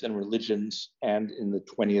myths and religions, and in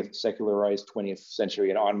the secularized 20th century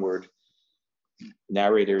and onward,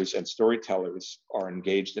 narrators and storytellers are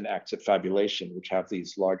engaged in acts of fabulation, which have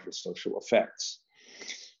these larger social effects.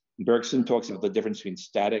 Bergson talks about the difference between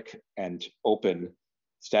static and open,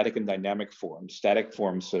 static and dynamic forms. Static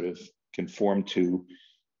forms sort of conform to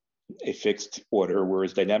a fixed order,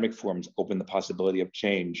 whereas dynamic forms open the possibility of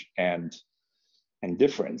change and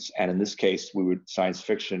difference. And in this case, science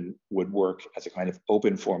fiction would work as a kind of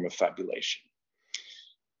open form of fabulation.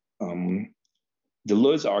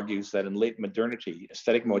 Deleuze argues that in late modernity,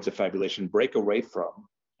 aesthetic modes of fabulation break away from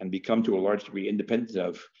and become to a large degree independent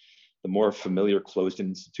of the more familiar closed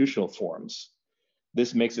institutional forms.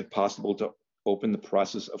 This makes it possible to open the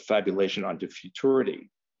process of fabulation onto futurity.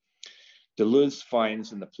 Deleuze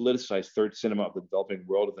finds in the politicized third cinema of the developing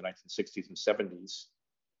world of the 1960s and 70s,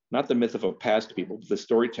 not the myth of a past people, but the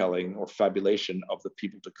storytelling or fabulation of the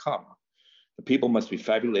people to come. The people must be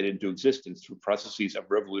fabulated into existence through processes of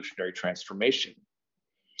revolutionary transformation.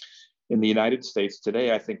 In the United States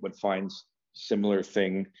today, I think one finds similar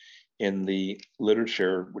thing in the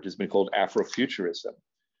literature, which has been called Afrofuturism,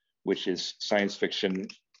 which is science fiction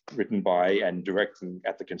written by and directing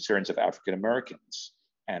at the concerns of African Americans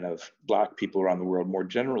and of Black people around the world more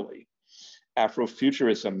generally.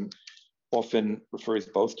 Afrofuturism often refers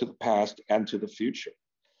both to the past and to the future.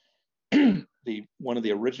 One of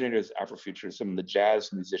the originators of Afrofuturism, the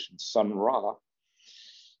jazz musician Sun Ra,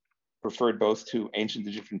 referred both to ancient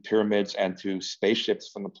Egyptian pyramids and to spaceships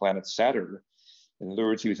from the planet Saturn. In other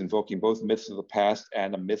words, he was invoking both myths of the past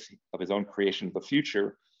and a myth of his own creation of the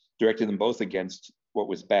future, directing them both against what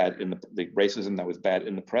was bad in the racism that was bad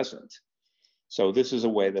in the present. So this is a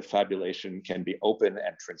way that fabulation can be open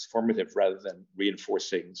and transformative rather than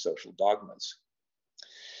reinforcing social dogmas.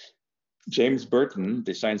 James Burton,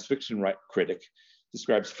 the science fiction critic,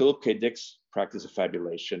 describes Philip K. Dick's practice of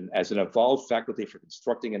fabulation as an evolved faculty for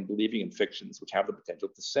constructing and believing in fictions which have the potential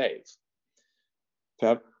to save.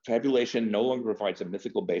 Fabulation no longer provides a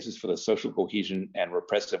mythical basis for the social cohesion and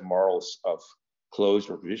repressive morals of closed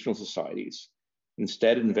or traditional societies.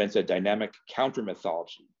 Instead, it invents a dynamic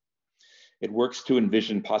counter-mythology. It works to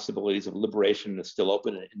envision possibilities of liberation in a still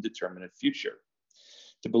open and indeterminate future.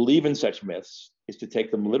 To believe in such myths is to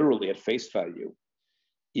take them literally at face value,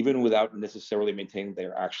 even without necessarily maintaining they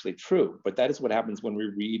are actually true. But that is what happens when we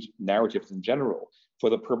read narratives in general. For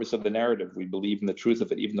the purpose of the narrative, we believe in the truth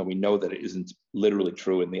of it, even though we know that it isn't literally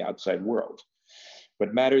true in the outside world.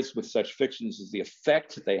 What matters with such fictions is the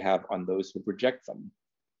effect they have on those who project them,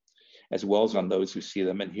 as well as on those who see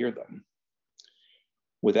them and hear them.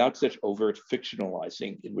 Without such overt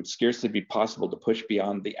fictionalizing, it would scarcely be possible to push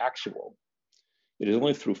beyond the actual. It is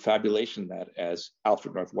only through fabulation that, as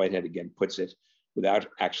Alfred North Whitehead again puts it, without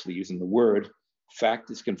actually using the word,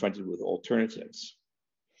 fact is confronted with alternatives.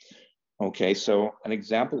 Okay, so an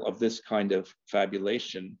example of this kind of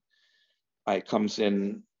fabulation comes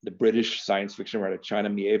in the British science fiction writer China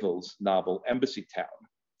Miéville's novel Embassy Town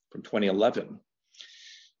from 2011,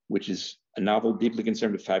 which is a novel deeply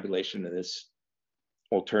concerned with fabulation in this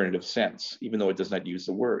alternative sense, even though it does not use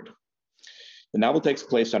the word. The novel takes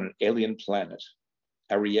place on an alien planet,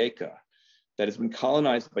 Arieka, that has been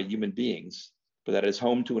colonized by human beings, but that is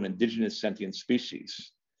home to an indigenous sentient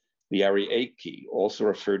species, the Arieki, also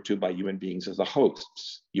referred to by human beings as the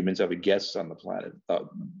hosts. Humans are the guests on the planet.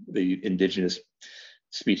 The indigenous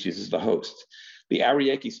species is the host. The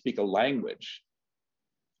Arieki speak a language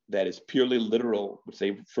that is purely literal, which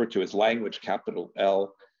they refer to as language, capital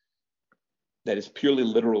L, that is purely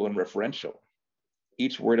literal and referential.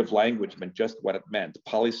 Each word of language meant just what it meant.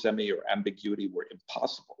 Polysemy or ambiguity were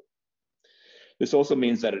impossible. This also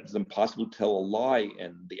means that it is impossible to tell a lie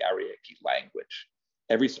in the Arieki language.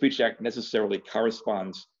 Every speech act necessarily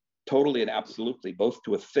corresponds totally and absolutely both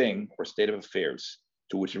to a thing or state of affairs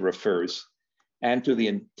to which it refers and to the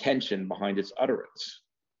intention behind its utterance.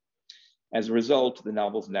 As a result, the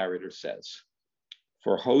novel's narrator says,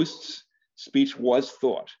 for hosts, speech was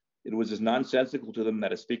thought. It was as nonsensical to them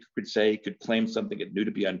that a speaker could claim something it knew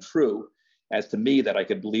to be untrue, as to me that I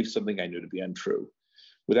could believe something I knew to be untrue.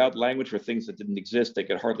 Without language for things that didn't exist, they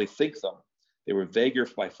could hardly think them. They were vaguer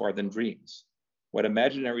by far than dreams. What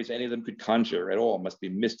imaginaries any of them could conjure at all must be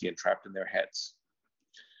misty and trapped in their heads.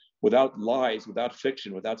 Without lies, without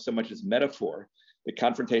fiction, without so much as metaphor, the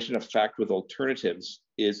confrontation of fact with alternatives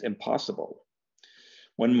is impossible.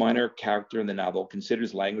 One minor character in the novel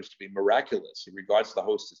considers language to be miraculous. He regards the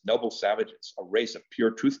hosts as noble savages, a race of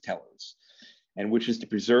pure truth-tellers, and wishes to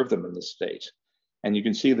preserve them in this state. And you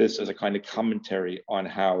can see this as a kind of commentary on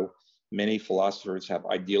how many philosophers have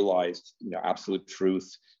idealized, absolute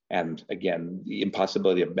truth, and again, the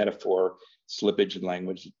impossibility of metaphor, slippage in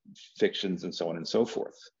language, fictions, and so on and so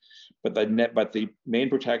forth. But the main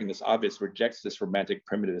protagonist, Avis, rejects this romantic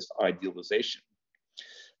primitivist idealization.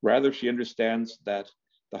 Rather, she understands that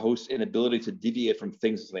the host's inability to deviate from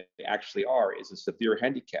things as they actually are is a severe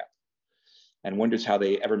handicap, and wonders how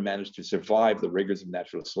they ever managed to survive the rigors of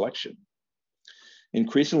natural selection.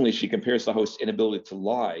 Increasingly, she compares the host's inability to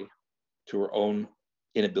lie to her own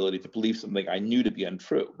inability to believe something I knew to be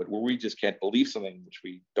untrue. But where we just can't believe something which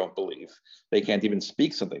we don't believe, they can't even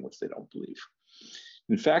speak something which they don't believe.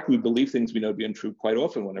 In fact, we believe things we know to be untrue quite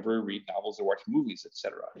often whenever we read novels or watch movies,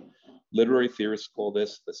 etc. Literary theorists call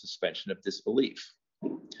this the suspension of disbelief.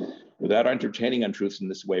 Without entertaining untruths in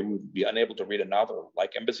this way, we would be unable to read a novel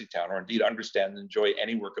like Embassy Town, or indeed understand and enjoy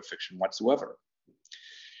any work of fiction whatsoever.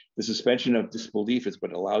 The suspension of disbelief is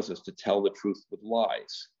what allows us to tell the truth with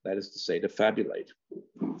lies, that is to say, to fabulate.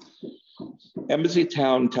 Embassy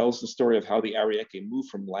Town tells the story of how the Arieki move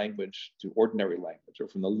from language to ordinary language, or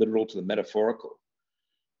from the literal to the metaphorical,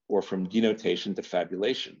 or from denotation to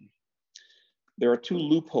fabulation. There are two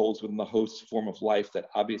loopholes within the host's form of life that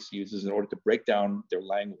Avis uses in order to break down their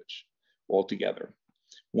language altogether.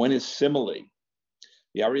 One is simile.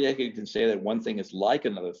 The Arieki can say that one thing is like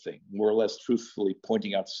another thing, more or less truthfully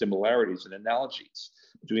pointing out similarities and analogies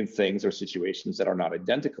between things or situations that are not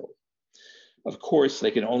identical. Of course,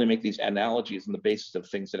 they can only make these analogies on the basis of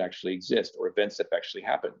things that actually exist or events that have actually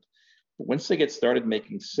happened. But once they get started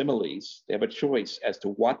making similes, they have a choice as to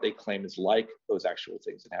what they claim is like those actual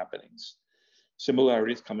things and happenings.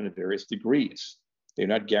 Similarities come in various degrees. They're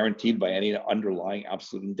not guaranteed by any underlying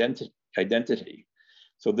absolute identity.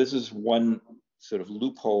 So this is one sort of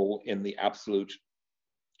loophole in the absolute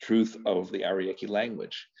truth of the Arieki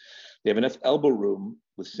language. They have enough elbow room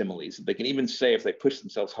with similes that they can even say, if they push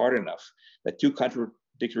themselves hard enough, that two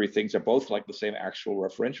contradictory things are both like the same actual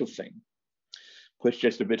referential thing. Push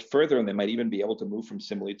just a bit further, and they might even be able to move from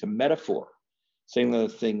simile to metaphor, saying that a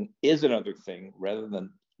thing is another thing rather than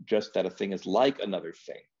just that a thing is like another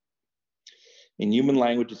thing. In human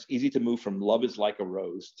language, it's easy to move from love is like a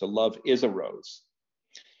rose to love is a rose.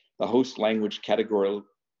 The host language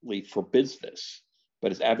categorically forbids this,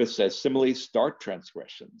 but as Avis says, similes start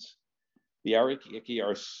transgressions. The Arieki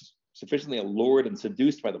are sufficiently allured and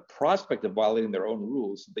seduced by the prospect of violating their own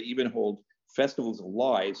rules, they even hold festivals of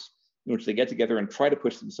lies in which they get together and try to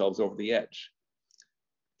push themselves over the edge.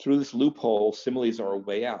 Through this loophole, similes are a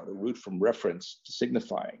way out, a route from reference to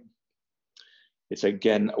signifying. It's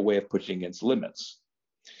again a way of pushing against limits.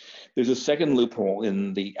 There's a second loophole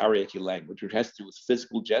in the Arieki language, which has to do with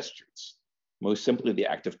physical gestures, most simply the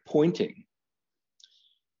act of pointing.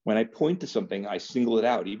 When I point to something, I single it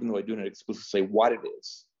out, even though I do not explicitly say what it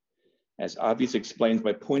is. As Obvious explains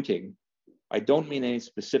by pointing, I don't mean any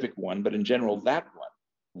specific one, but in general, that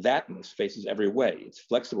one. Thatness faces every way. It's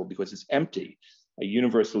flexible because it's empty, a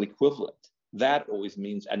universal equivalent. That always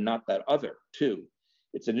means and not that other, too.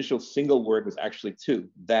 Its initial single word was actually two,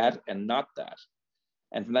 that and not that.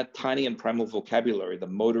 And from that tiny and primal vocabulary, the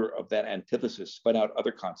motor of that antithesis spun out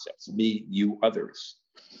other concepts, me, you, others.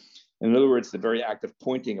 In other words, the very act of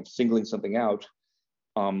pointing, of singling something out,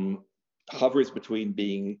 hovers between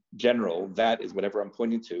being general, that is whatever I'm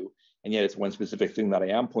pointing to, and yet it's one specific thing that I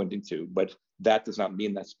am pointing to, but that does not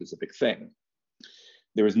mean that specific thing.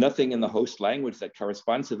 There is nothing in the host language that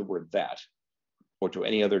corresponds to the word that, or to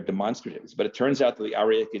any other demonstratives, but it turns out that the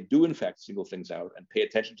Ariake do in fact single things out and pay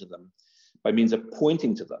attention to them by means of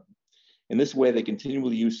pointing to them. In this way, they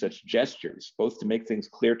continually use such gestures, both to make things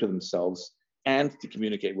clear to themselves and to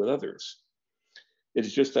communicate with others. It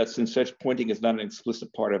is just that since such pointing is not an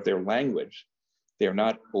explicit part of their language, they are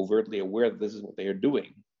not overtly aware that this is what they are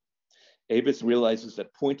doing. Avis realizes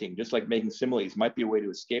that pointing, just like making similes, might be a way to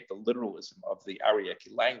escape the literalism of the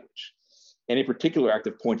Ariake language. Any particular act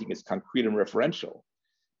of pointing is concrete and referential,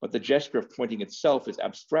 but the gesture of pointing itself is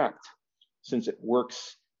abstract, since it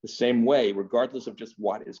works the same way, regardless of just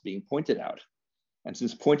what is being pointed out. And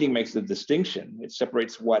since pointing makes the distinction, it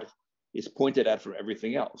separates what is pointed at from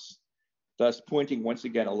everything else. Thus, pointing once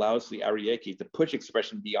again allows the Ariake to push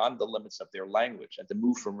expression beyond the limits of their language and to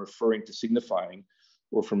move from referring to signifying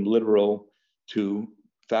or from literal to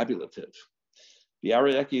fabulative. The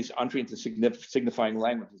Ariake's entry into signifying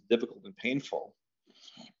language is difficult and painful.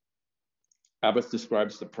 Abbas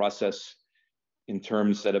describes the process in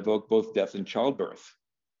terms that evoke both death and childbirth.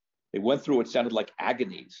 They went through what sounded like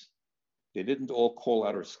agonies. They didn't all call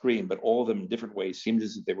out or scream, but all of them in different ways seemed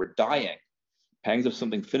as if they were dying, pangs of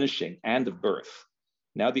something finishing and of birth.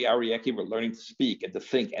 Now the Ariake were learning to speak and to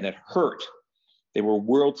think, and it hurt. They were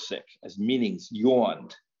world sick as meanings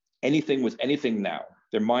yawned. Anything was anything now.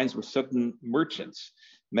 Their minds were sudden merchants.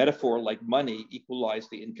 Metaphor, like money, equalized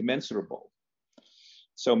the incommensurable.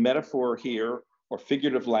 So metaphor here, or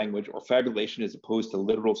figurative language, or fabulation as opposed to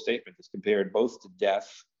literal statement, is compared both to death,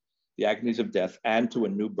 the agonies of death, and to a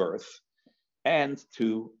new birth, and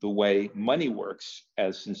to the way money works,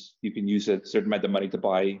 as since you can use a certain amount of money to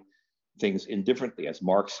buy things indifferently, as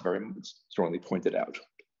Marx very strongly pointed out.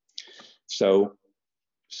 So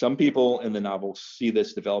some people in the novel see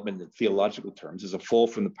this development in theological terms as a fall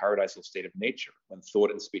from the paradisal state of nature, when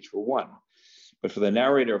thought and speech were one. But for the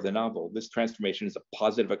narrator of the novel, this transformation is a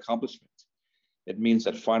positive accomplishment. It means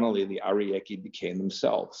that finally the Ariake became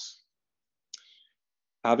themselves.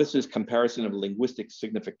 Avis's comparison of linguistic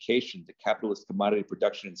signification to capitalist commodity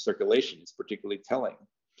production and circulation is particularly telling.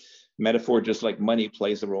 Metaphor, just like money,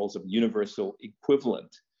 plays the roles of universal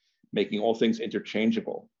equivalent, making all things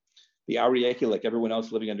interchangeable. The Ariake, like everyone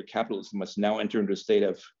else living under capitalism, must now enter into a state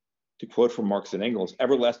of, to quote from Marx and Engels,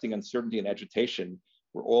 everlasting uncertainty and agitation,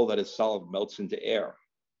 where all that is solid melts into air.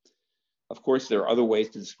 Of course, there are other ways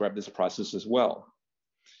to describe this process as well.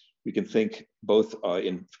 We can think both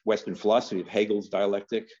in Western philosophy of Hegel's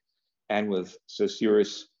dialectic and with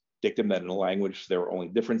Saussure's dictum that in a language there are only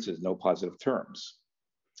differences, no positive terms.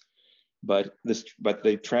 But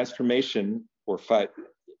the transformation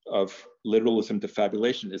of literalism to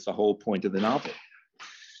fabulation is the whole point of the novel.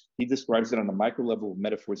 He describes it on the micro level of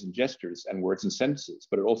metaphors and gestures and words and sentences,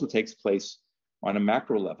 but it also takes place on a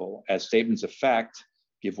macro level as statements of fact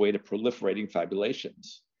give way to proliferating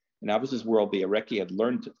fabulations. In Avis's world, the Ariake had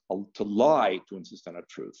learned to lie to insist on a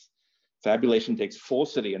truth. Fabulation takes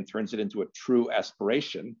falsity and turns it into a true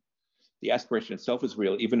aspiration. The aspiration itself is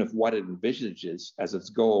real, even if what it envisages as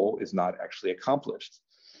its goal is not actually accomplished.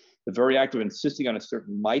 The very act of insisting on a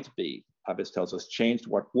certain might be, Avis tells us, changed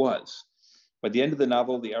what was. By the end of the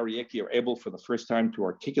novel, the Ariake are able for the first time to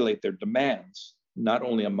articulate their demands, not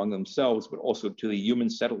only among themselves, but also to the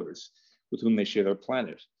human settlers with whom they share their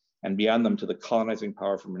planet, and beyond them to the colonizing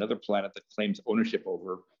power from another planet that claims ownership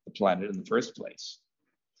over the planet in the first place.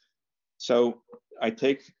 So I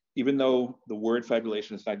take, even though the word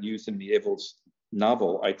fabulation is not used in Mievel's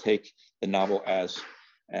novel, I take the novel as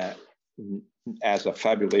a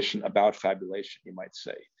fabulation about fabulation, you might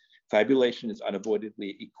say. Fabulation is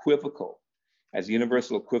unavoidably equivocal. As a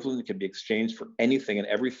universal equivalent, it can be exchanged for anything and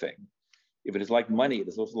everything. If it is like money, it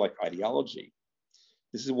is also like ideology.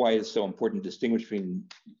 This is why it is so important to distinguish between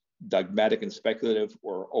dogmatic and speculative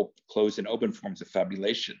or closed and open forms of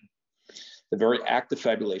fabulation. The very act of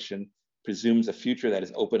fabulation presumes a future that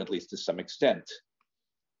is open, at least to some extent.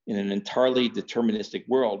 In an entirely deterministic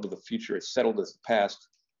world where the future is settled as the past,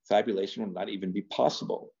 fabulation will not even be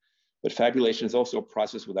possible. But fabulation is also a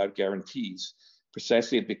process without guarantees,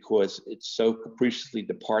 precisely because it so capriciously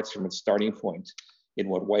departs from its starting point in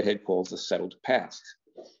what Whitehead calls the settled past.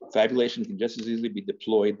 Fabulation can just as easily be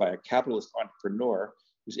deployed by a capitalist entrepreneur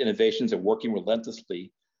whose innovations are working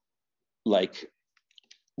relentlessly, like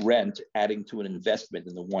rent adding to an investment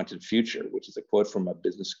in the wanted future, which is a quote from a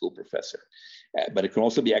business school professor. But it can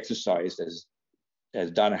also be exercised,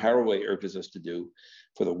 as Donna Haraway urges us to do,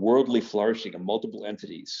 for the worldly flourishing of multiple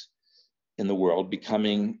entities in the world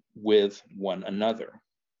becoming with one another.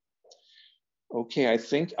 Okay, I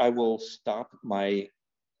think I will stop my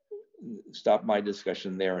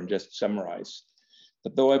discussion there and just summarize.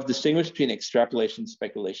 But though I've distinguished between extrapolation,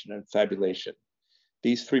 speculation, and fabulation,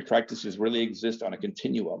 these three practices really exist on a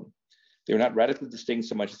continuum. They're not radically distinct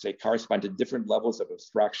so much as they correspond to different levels of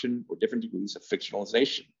abstraction or different degrees of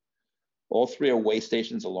fictionalization. All three are way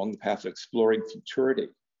stations along the path of exploring futurity,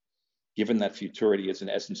 given that futurity is in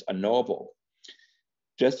essence unknowable.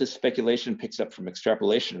 Just as speculation picks up from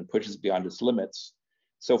extrapolation and pushes beyond its limits,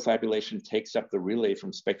 so fabulation takes up the relay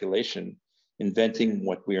from speculation, inventing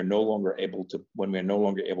what we are no longer able to, when we are no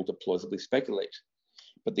longer able to plausibly speculate.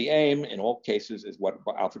 But the aim in all cases is what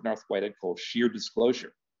Alfred North Whitehead calls sheer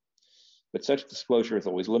disclosure. But such disclosure is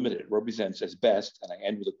always limited. It represents as best, and I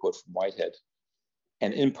end with a quote from Whitehead,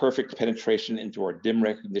 an imperfect penetration into our dim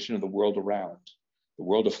recognition of the world around, the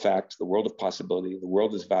world of fact, the world of possibility, the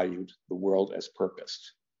world as valued, the world as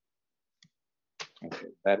purposed. Okay,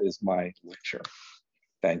 that is my lecture.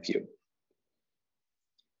 Thank you.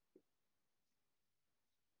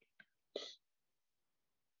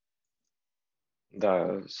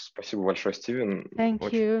 Да, спасибо большое, Стивен.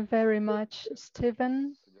 Thank you very much,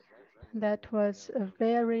 Stephen. That was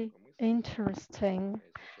very interesting,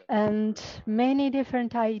 and many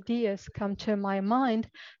different ideas come to my mind,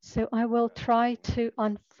 so I will try to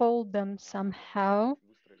unfold them somehow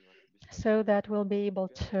so that we'll be able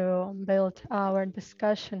to build our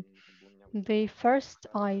discussion. The first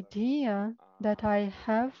idea that I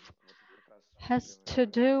have has to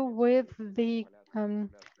do with the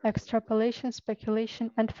extrapolation,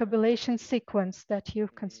 speculation, and fabulation sequence that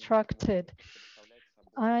you've constructed.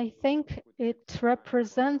 I think it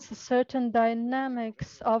represents a certain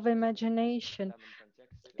dynamics of imagination.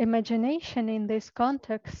 Imagination in this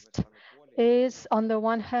context is, on the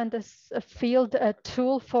one hand, a field, a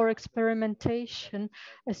tool for experimentation,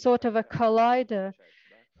 a sort of a collider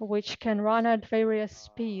which can run at various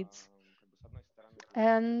speeds.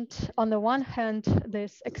 And on the one hand,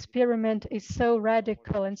 this experiment is so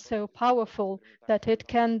radical and so powerful that it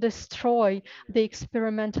can destroy the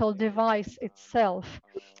experimental device itself.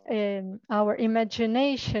 Our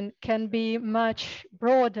imagination can be much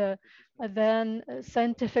broader than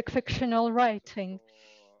scientific fictional writing.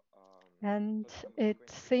 And it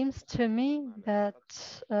seems to me that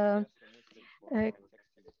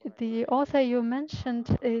the author you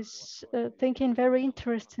mentioned is thinking very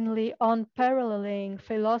interestingly on paralleling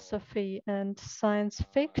philosophy and science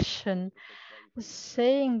fiction,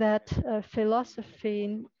 saying that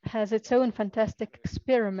philosophy has its own fantastic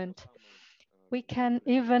experiment. We can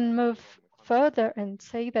even move further and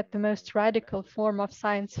say that the most radical form of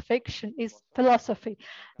science fiction is philosophy,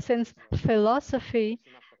 since philosophy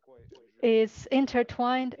is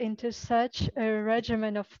intertwined into such a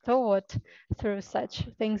regimen of thought through such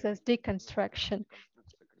things as deconstruction,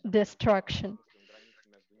 destruction,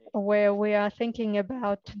 where we are thinking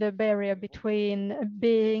about the barrier between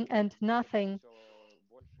being and nothing.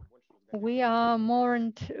 We are more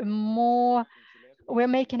and more, we're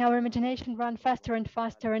making our imagination run faster and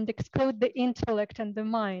faster and exclude the intellect and the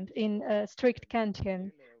mind in a strict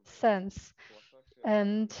Kantian sense.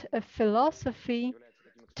 And philosophy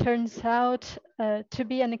turns out to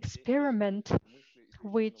be an experiment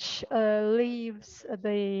which leaves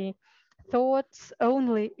the thoughts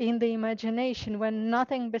only in the imagination when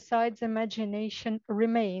nothing besides imagination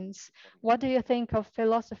remains. What do you think of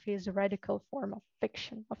philosophy as a radical form of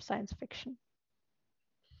fiction, of science fiction?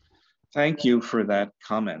 Thank you for that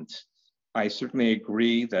comment. I certainly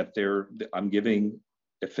agree that I'm giving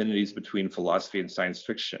affinities between philosophy and science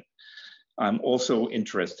fiction. I'm also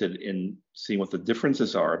interested in seeing what the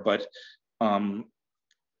differences are, but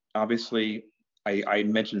obviously I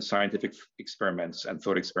mentioned scientific experiments and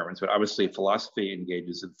thought experiments, but obviously philosophy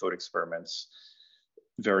engages in thought experiments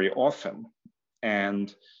very often.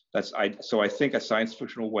 And so I think a science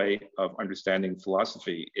fictional way of understanding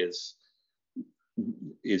philosophy is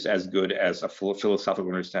as good as a philosophical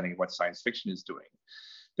understanding of what science fiction is doing.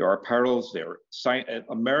 There are parallels there.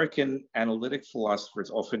 American analytic philosophers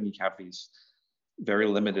often have these very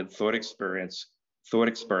limited thought experiments,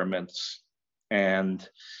 and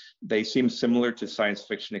they seem similar to science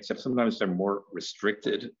fiction, except sometimes they're more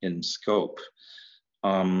restricted in scope.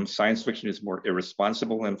 Science fiction is more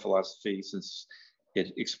irresponsible in philosophy since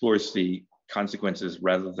it explores the consequences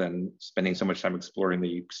rather than spending so much time exploring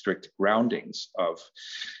the strict groundings of.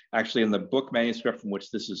 Actually, in the book manuscript from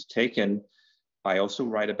which this is taken, I also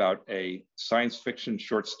write about a science fiction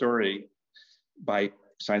short story by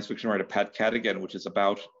science fiction writer Pat Cadigan, which is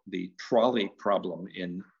about the trolley problem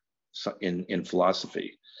in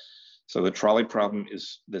philosophy. So the trolley problem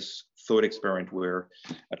is this thought experiment where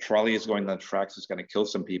a trolley is going on the tracks, it's going to kill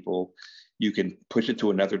some people. You can push it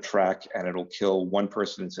to another track and it'll kill one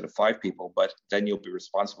person instead of 5 people, but then you'll be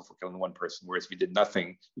responsible for killing one person. Whereas if you did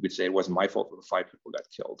nothing, you could say it wasn't my fault that the 5 people got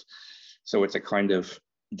killed. So it's a kind of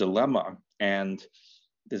dilemma. And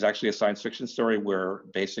there's actually a science fiction story where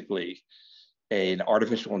basically an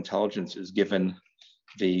artificial intelligence is given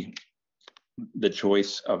the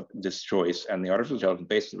choice of this choice, and the artificial intelligence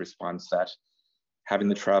basically responds that having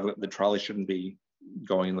the trolley shouldn't be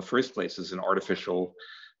going in the first place as an artificial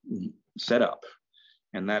setup.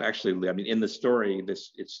 And that actually, I mean, in the story,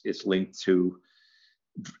 it's linked to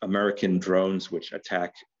American drones which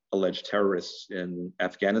attack alleged terrorists in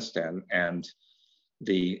Afghanistan, and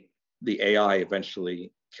the AI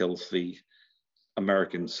eventually kills the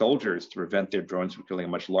American soldiers to prevent their drones from killing a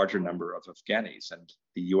much larger number of Afghanis. And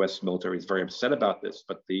the US military is very upset about this,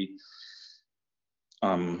 but the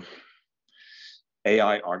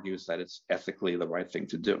AI argues that it's ethically the right thing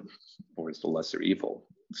to do, or it's the lesser evil.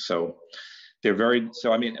 So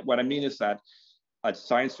I mean, what I mean is that a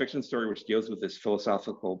science fiction story which deals with this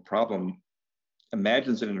philosophical problem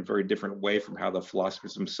imagines it in a very different way from how the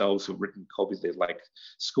philosophers themselves who've written copies, they like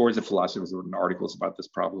scores of philosophers have written articles about this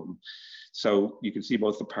problem. So you can see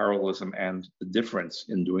both the parallelism and the difference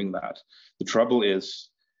in doing that. The trouble is,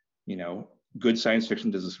 you know, good science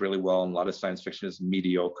fiction does this really well, and a lot of science fiction is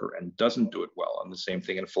mediocre and doesn't do it well. And the same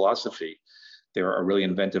thing in philosophy. There are really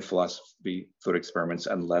inventive philosophy thought experiments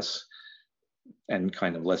and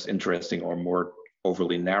kind of less interesting or more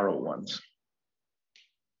overly narrow ones.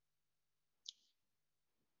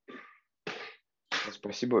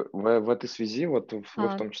 Спасибо. В этой связи, вот вы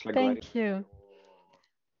в том числе говорите. Thank you.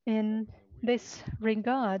 In this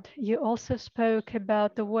regard, you also spoke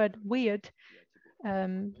about the word weird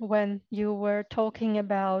when you were talking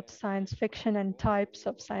about science fiction and types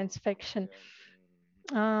of science fiction.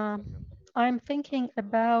 I'm thinking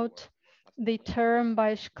about the term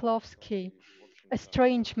by Shklovsky,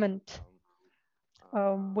 estrangement,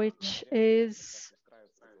 which is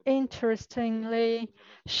interestingly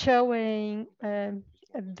showing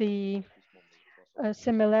the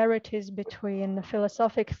similarities between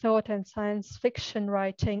philosophic thought and science fiction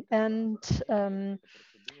writing and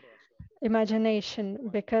imagination,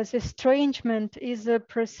 because estrangement is a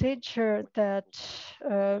procedure that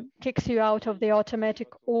kicks you out of the automatic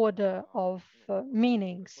order of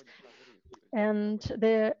meanings, and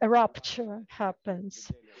a rupture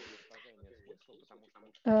happens.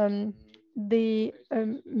 The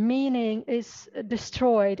meaning is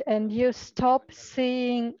destroyed and you stop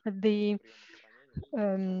seeing the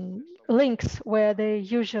links where they're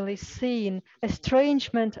usually seen.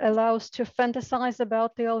 Estrangement allows to fantasize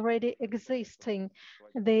about the already existing.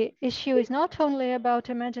 The issue is not only about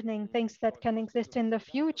imagining things that can exist in the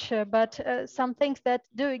future, but some things that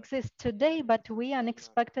do exist today, but we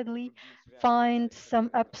unexpectedly find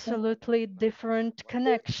some absolutely different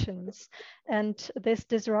connections. And this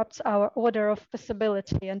disrupts our order of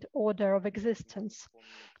possibility and order of existence.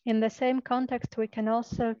 In the same context, we can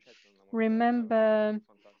also remember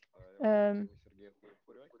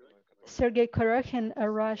Sergei Kurokhin, a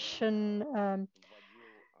Russian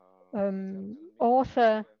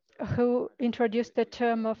author who introduced the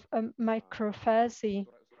term of microphagy,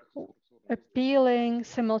 appealing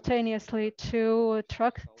simultaneously to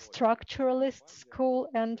structuralist school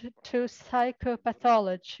and to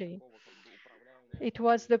psychopathology. It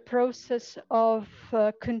was the process of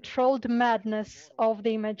controlled madness of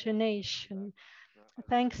the imagination,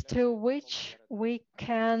 thanks to which we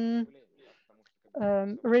can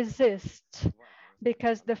resist,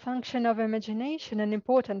 because the function of imagination, an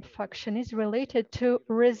important function, is related to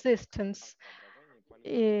resistance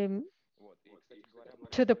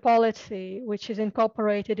to the polity which is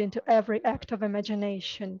incorporated into every act of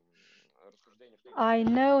imagination. I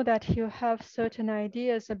know that you have certain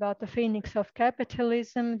ideas about the phoenix of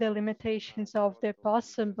capitalism, the limitations of the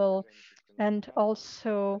possible, and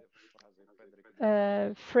also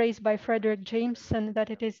phrase by Frederick Jameson that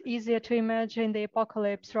it is easier to imagine the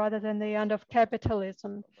apocalypse rather than the end of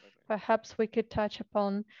capitalism. Perhaps we could touch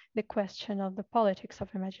upon the question of the politics of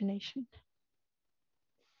imagination.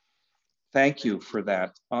 Thank you for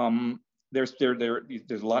that. There's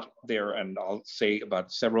a lot there, and I'll say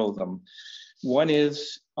about several of them. One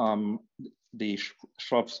is the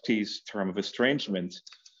Shklovsky's term of estrangement,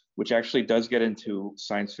 which actually does get into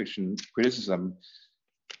science fiction criticism.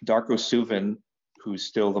 Darko Suvin, who's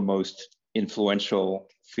still the most influential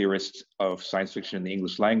theorist of science fiction in the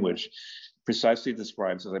English language, precisely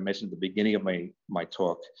describes, as I mentioned at the beginning of my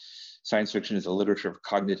talk, science fiction is a literature of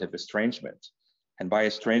cognitive estrangement. And by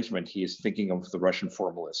estrangement, he is thinking of the Russian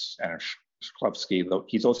formalists and Shklovsky, though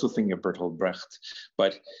he's also thinking of Bertolt Brecht.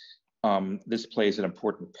 But this plays an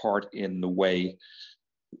important part in the way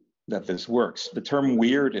that this works. The term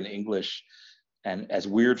weird in English and as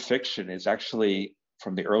weird fiction is actually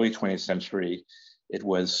from the early 20th century. It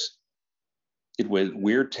was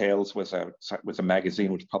Weird Tales was a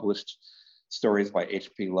magazine which published stories by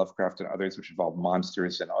H.P. Lovecraft and others, which involved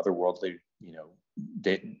monsters and otherworldly,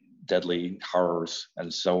 deadly horrors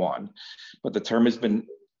and so on. But the term has been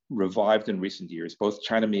revived in recent years. Both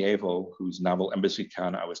China Mieville, whose novel Embassy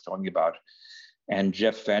Town I was talking about, and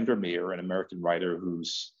Jeff Vandermeer, an American writer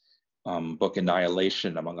whose book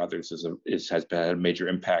Annihilation, among others, has had a major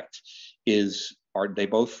impact. They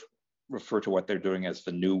both refer to what they're doing as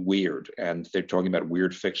the new weird, and they're talking about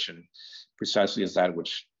weird fiction, precisely as that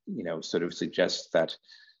which sort of suggests that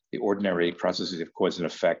the ordinary processes of cause and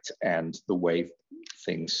effect and the way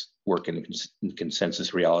things work in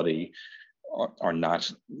consensus reality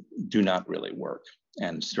do not really work,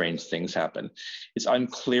 and strange things happen. It's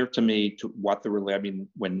unclear to me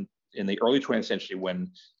when in the early 20th century,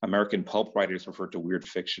 when American pulp writers referred to weird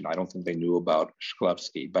fiction, I don't think they knew about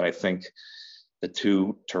Shklovsky, but I think the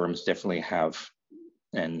two terms definitely have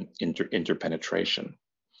an interpenetration.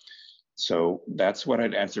 So that's what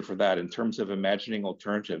I'd answer for that. In terms of imagining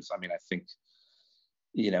alternatives, I think,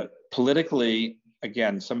 politically,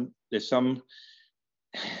 again,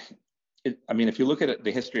 if you look at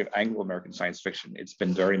the history of Anglo-American science fiction, it's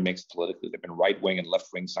been very mixed politically. There've been right-wing and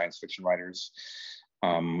left-wing science fiction writers,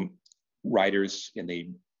 writers in the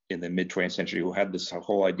mid-20th century who had this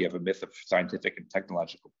whole idea of a myth of scientific and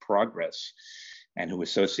technological progress, and who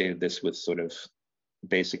associated this with sort of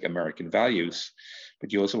basic American values.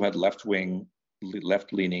 But you also had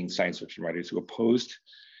left-leaning science fiction writers who opposed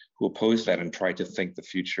that and tried to think the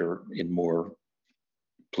future in more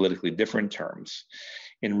politically different terms.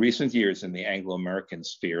 In recent years, in the Anglo-American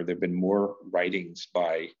sphere, there have been more writings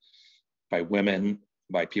by women,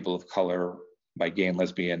 by people of color, by gay and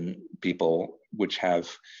lesbian people, which have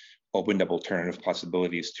opened up alternative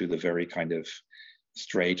possibilities to the very kind of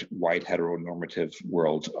straight, white, heteronormative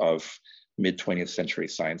world of mid-20th century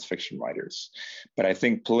science fiction writers. But I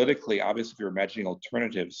think politically, obviously, if you're imagining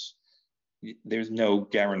alternatives, there's no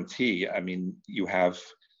guarantee. You have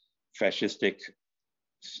fascistic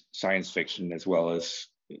science fiction as well as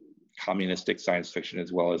communistic science fiction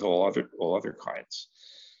as well as all other kinds.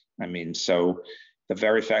 So the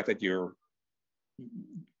very fact that you're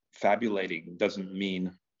fabulating doesn't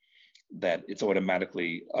mean that it's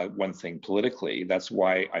automatically one thing politically. That's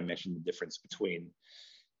why I mentioned the difference between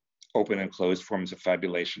open and closed forms of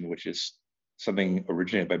fabulation, which is something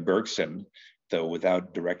originated by Bergson, though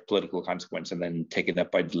without direct political consequence, and then taken up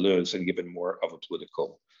by Deleuze and given more of a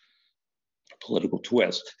political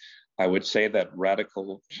twist. I would say that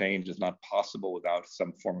radical change is not possible without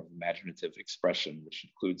some form of imaginative expression, which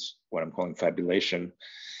includes what I'm calling fabulation.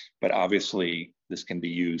 But obviously, this can be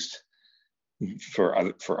used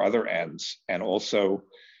for other ends. And also,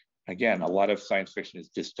 again, a lot of science fiction is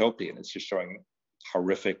dystopian. It's just showing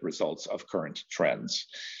horrific results of current trends.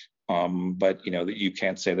 But that you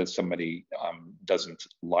can't say that somebody doesn't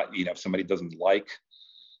like, if somebody doesn't like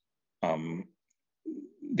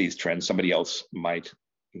these trends, somebody else might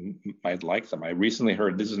like them. I recently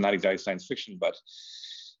heard, this is not exactly science fiction, but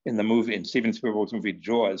in Steven Spielberg's movie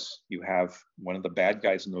Jaws, you have one of the bad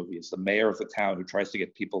guys in the movie. It's the mayor of the town who tries to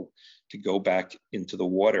get people to go back into the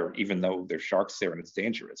water, even though there's sharks there and it's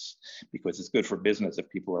dangerous, because it's good for business if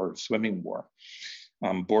people are swimming more.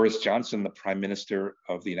 Boris Johnson, the Prime Minister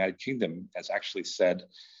of the United Kingdom, has actually said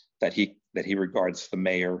that he regards the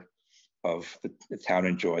mayor of the town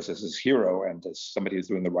in Jaws as his hero and as somebody who's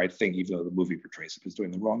doing the right thing, even though the movie portrays him as doing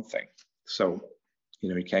the wrong thing. So,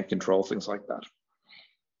 you can't control things like that.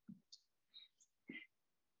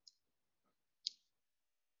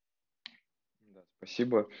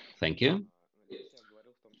 Thank you.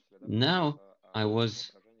 Now, I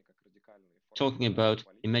was talking about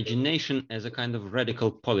imagination as a kind of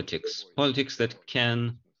radical politics that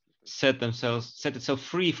can set itself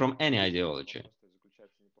free from any ideology.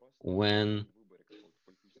 When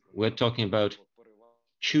we're talking about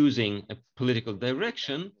choosing a political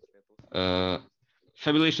direction,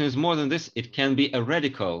 fabulation is more than this. It can be a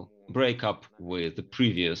radical breakup with the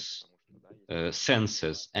previous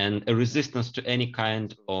senses and a resistance to any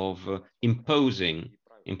kind of imposition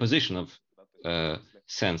of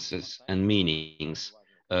senses and meanings.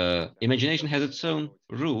 Imagination has its own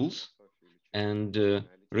rules, and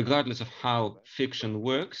regardless of how fiction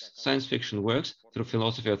works, science fiction works, through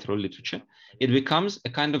philosophy or through literature, it becomes a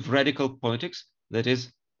kind of radical politics that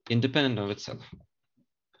is independent of itself.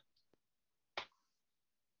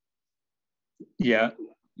 Yeah,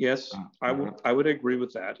 yes, I would agree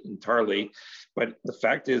with that entirely. But the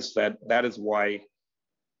fact is that that is why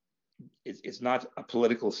it's not a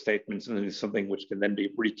political statement, and it's something which can then be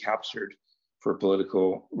recaptured for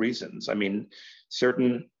political reasons. I mean,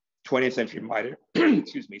 certain 20th century modern,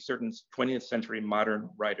 excuse me, certain 20th century modern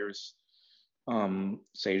writers,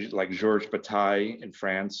 say like Georges Bataille in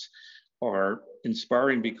France, are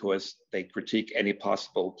inspiring because they critique any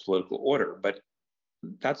possible political order. But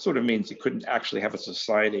that sort of means you couldn't actually have a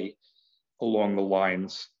society along the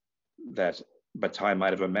lines that Bataille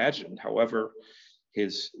might have imagined. However,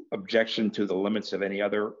 his objection to the limits of any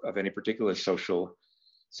particular social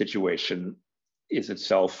situation is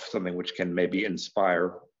itself something which can maybe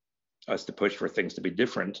inspire us to push for things to be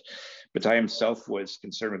different. Bataille himself was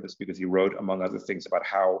concerned with this because he wrote, among other things, about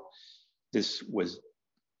how this was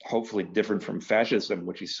hopefully different from fascism,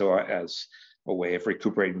 which he saw as a way of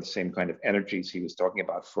recuperating the same kind of energies he was talking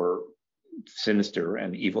about for sinister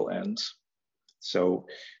and evil ends. So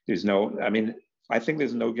there's no, I mean, I think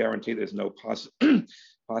there's no guarantee, there's no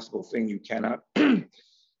possible thing. You cannot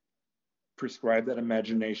prescribe that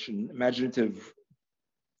imagination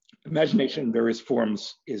in various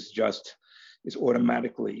forms is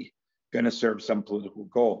automatically going to serve some political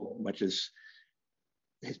goal, which is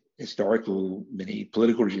historical, many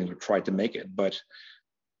political regimes have tried to make it. But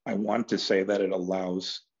I want to say that it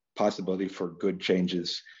allows possibility for good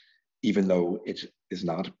changes, even though it is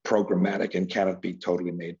not programmatic and cannot be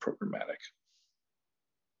totally made programmatic.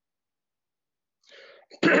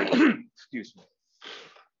 Excuse me.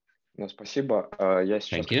 Ну, спасибо. Я сейчас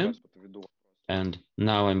Thank you. And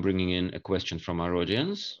now I'm bringing in a question from our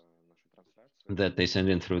audience that they send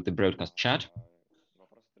in through the broadcast chat.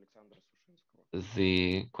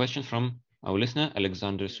 The question from our listener,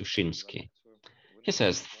 Alexander Sushinsky. He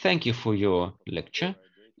says, thank you for your lecture.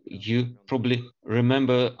 You probably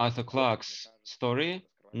remember Arthur Clarke's story,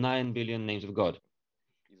 9 Billion Names of God.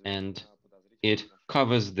 And it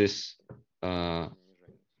covers this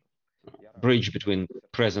bridge between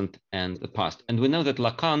present and the past. And we know that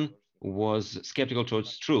Lacan was skeptical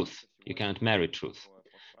towards truth. You can't marry truth.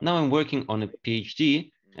 Now I'm working on a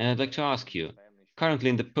PhD, and I'd like to ask you,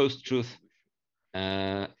 currently in the post-truth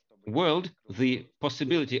world, the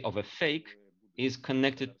possibility of a fake is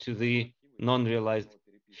connected to the non-realized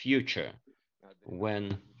future.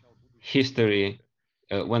 When history,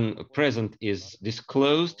 when present is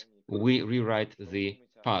disclosed, we rewrite the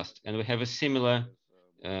past. And we have a similar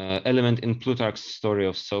element in Plutarch's story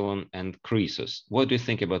of Solon and Croesus. What do you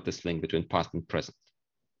think about this link between past and present?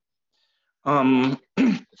 I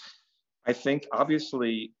think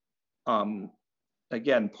obviously,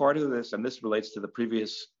 again, part of this, and this relates to the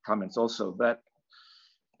previous comments also, that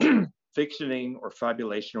fictioning or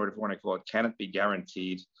fabulation, or whatever you want to call it, cannot be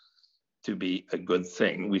guaranteed to be a good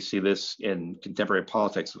thing. We see this in contemporary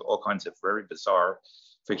politics with all kinds of very bizarre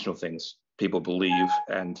fictional things people believe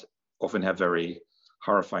and often have very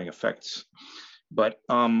horrifying effects. But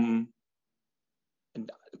okay,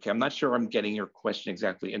 I'm not sure I'm getting your question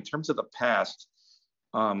exactly. In terms of the past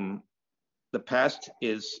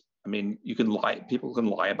is, I mean, you can lie, people can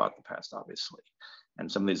lie about the past, obviously,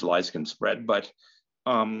 and some of these lies can spread, but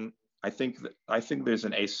I think there's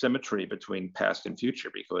an asymmetry between past and future,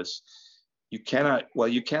 because you cannot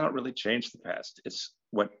really change the past. It's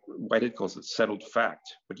what Whitehead calls it settled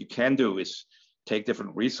fact. What you can do is take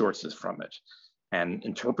different resources from it and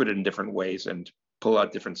interpret it in different ways and pull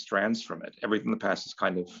out different strands from it. Everything in the past is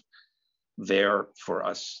kind of there for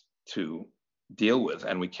us to deal with,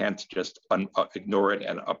 and we can't just ignore it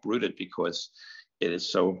and uproot it because it is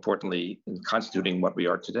so importantly constituting what we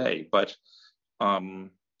are today. But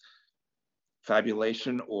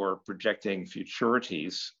fabulation or projecting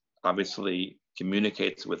futurities obviously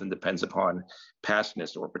communicates with and depends upon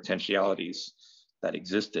pastness or potentialities that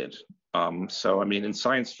existed. So, I mean, in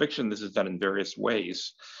science fiction, this is done in various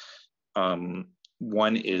ways.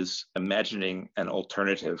 One is imagining an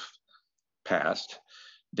alternative past.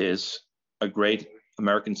 There's a great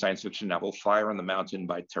American science fiction novel, Fire on the Mountain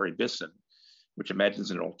by Terry Bisson, which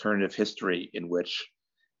imagines an alternative history in which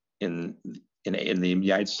in the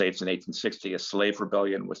United States in 1860, a slave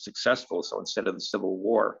rebellion was successful. So instead of the Civil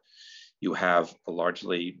War, you have a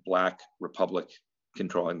largely Black republic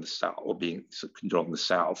controlling the South, or controlling the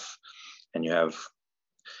South, and you have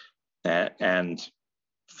and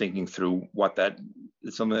thinking through what that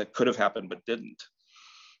is, something that could have happened but didn't.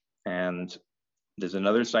 And there's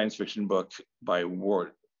another science fiction book by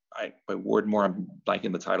Wardmore, I'm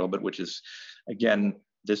blanking the title, but which is, again,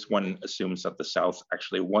 this one assumes that the South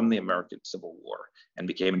actually won the American Civil War and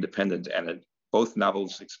became independent. And both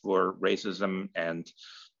novels explore racism and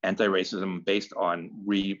anti-racism based on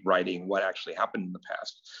rewriting what actually happened in the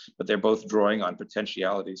past. But they're both drawing on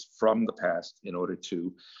potentialities from the past in order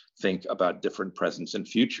to think about different presents and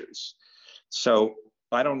futures. So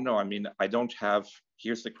I don't know. I mean, I don't have,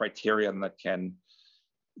 here's the criterion that can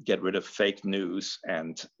get rid of fake news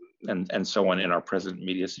and so on in our present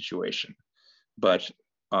media situation. But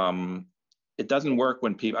it doesn't work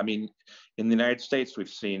when people, I mean, in the United States, we've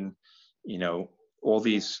seen, you know, all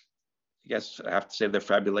these, I guess I have to say, they're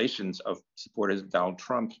fabulations of supporters of Donald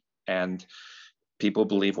Trump, and people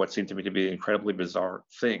believe what seem to me to be incredibly bizarre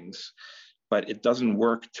things. But it doesn't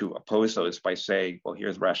work to oppose those by saying, well,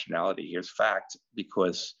 here's rationality, here's fact,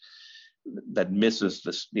 because that misses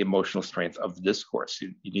the emotional strength of the discourse.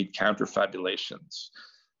 You need counter-fabulations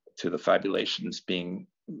to the fabulations being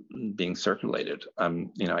circulated.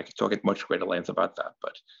 You know, I could talk at much greater length about that,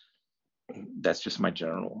 but that's just my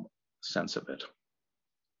general sense of it.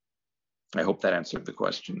 I hope that answered the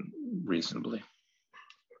question reasonably.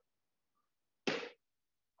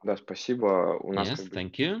 Да, спасибо. Yes,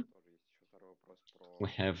 thank you. We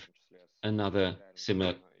have another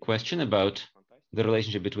similar question about the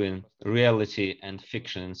relationship between reality and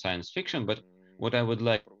fiction in science fiction, but what I would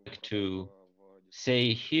like to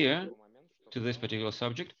say here to this particular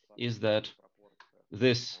subject is that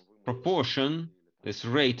this proportion, this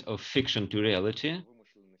rate of fiction to reality,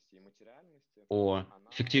 or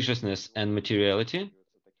fictitiousness and materiality,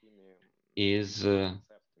 is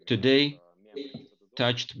today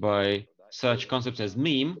touched by such concepts as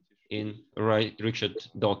meme in Richard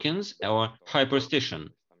Dawkins, or hyperstition,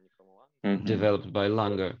 developed by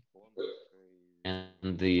Langer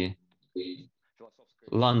and the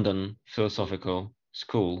London Philosophical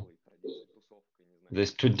School.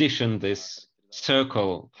 This tradition, this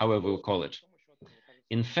circle, however we'll call it.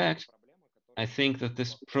 In fact, I think that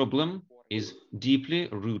this problem is deeply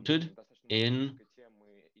rooted in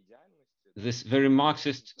this very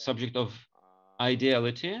Marxist subject of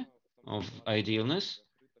ideality, of idealness,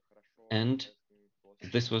 and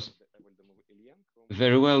this was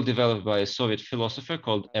very well developed by a Soviet philosopher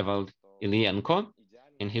called Evald Ilyenko.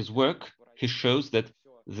 In his work, he shows that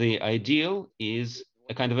the ideal is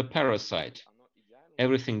a kind of a parasite.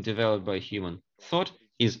 Everything developed by human thought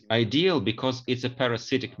is ideal because it's a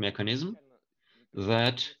parasitic mechanism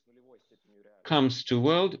that comes to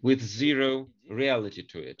world with zero reality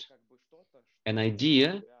to it. An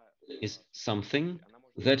idea is something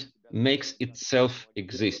that makes itself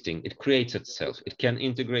existing. It creates itself. It can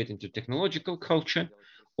integrate into technological culture,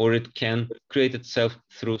 or it can create itself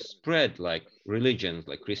through spread, like religions,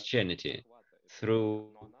 like Christianity, through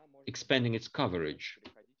expanding its coverage.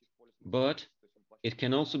 But it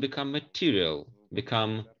can also become material,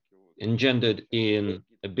 become engendered in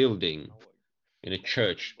a building, in a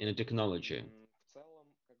church, in a technology.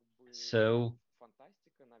 So,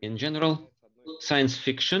 in general, science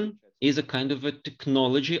fiction is a kind of a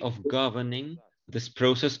technology of governing this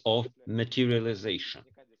process of materialization.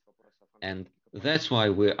 And that's why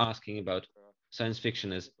we're asking about science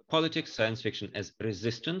fiction as politics, science fiction as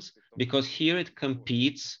resistance, because here it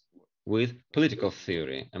competes with political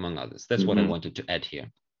theory, among others. That's what I wanted to add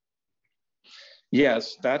here.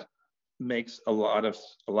 Yes, that makes a lot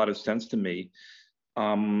of sense to me.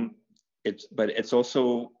 But it's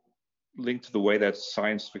also linked to the way that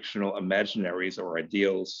science fictional imaginaries or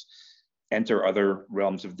ideals enter other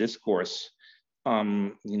realms of discourse.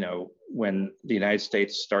 You know, when the United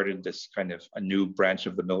States started this kind of a new branch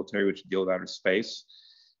of the military, which dealt with outer space,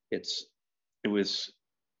 it was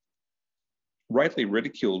rightly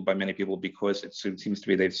ridiculed by many people because it seems to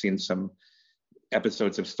be they've seen some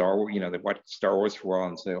episodes of Star Wars, you know, they watch Star Wars for a while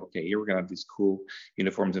and say, okay, here we're gonna have these cool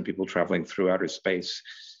uniforms and people traveling through outer space.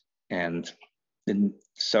 And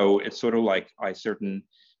so it's sort of like certain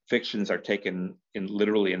fictions are taken in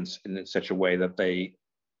literally in such a way that they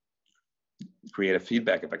create a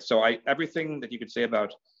feedback effect. So everything that you could say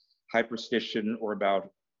about hyperstition or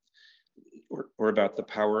about the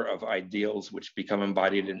power of ideals which become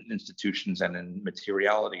embodied in institutions and in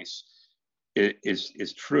materialities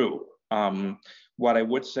is true. What I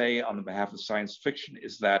would say on the behalf of science fiction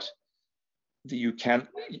is that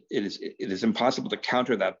it is impossible to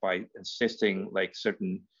counter that by insisting like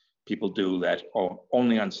certain people do that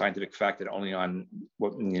only on scientific fact and only on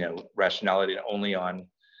what, rationality, and only on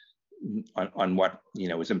what,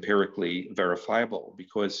 is empirically verifiable,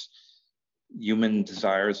 because human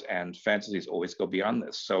desires and fantasies always go beyond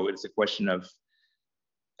this. So it's a question of,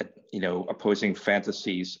 opposing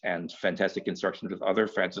fantasies and fantastic constructions with other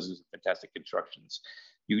fantasies and fantastic constructions.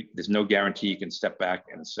 There's no guarantee you can step back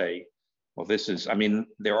and say, well, this is,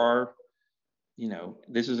 there are,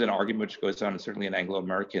 this is an argument which goes on, certainly in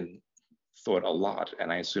Anglo-American thought a lot.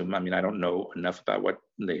 And I assume, I don't know enough about what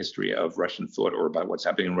the history of Russian thought or about what's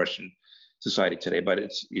happening in Russian society today, but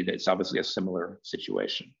it's obviously a similar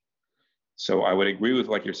situation. So I would agree with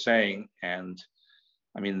what you're saying. And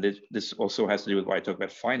this also has to do with why I talk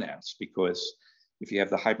about finance, because if you have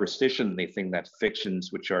the hyperstition, they think that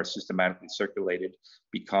fictions which are systematically circulated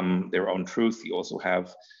become their own truth. You also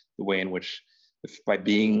have the way in which, by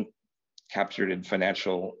being captured in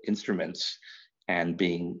financial instruments and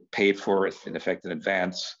being paid for it in effect in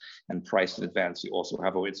advance and priced in advance, you also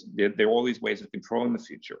have there are all these ways of controlling the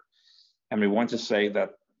future. And we want to say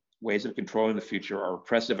that ways of controlling the future are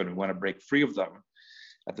oppressive and we want to break free of them.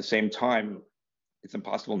 At the same time, it's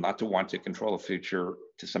impossible not to want to control the future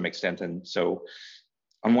to some extent. And so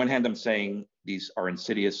on one hand, I'm saying these are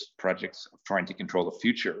insidious projects of trying to control the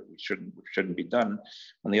future, which shouldn't be done.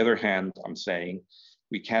 On the other hand, I'm saying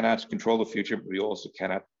we cannot control the future, but we also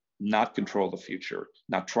cannot not control the future,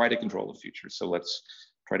 not try to control the future. So let's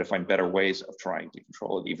try to find better ways of trying to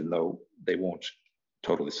control it, even though they won't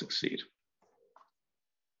totally succeed.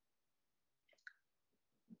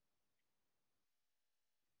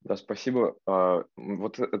 Да, спасибо.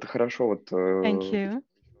 Вот это хорошо. Вот, Thank you.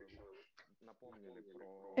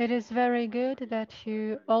 It is very good that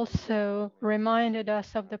you also reminded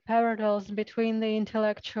us of the parallels between the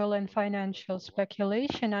intellectual and financial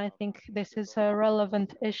speculation. I think this is a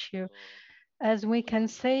relevant issue, as we can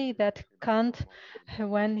say that Kant,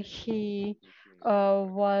 when he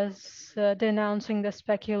was denouncing the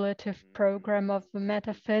speculative program of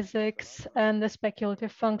metaphysics and the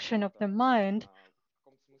speculative function of the mind,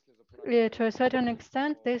 to a certain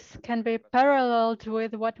extent, this can be paralleled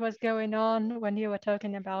with what was going on when you were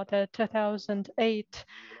talking about the 2008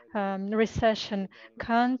 recession.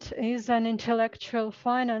 Kant is an intellectual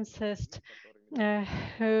financist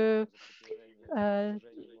who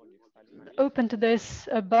opened this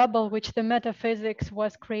bubble which the metaphysics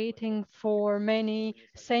was creating for many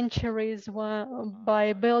centuries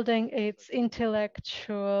by building its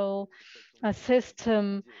intellectual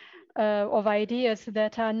system of ideas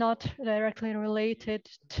that are not directly related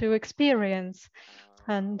to experience.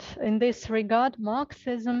 And in this regard,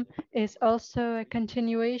 Marxism is also a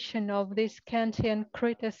continuation of this Kantian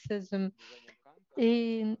criticism.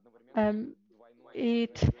 It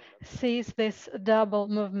sees this double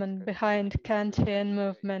movement behind Kantian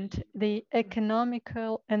movement, the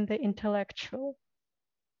economical and the intellectual.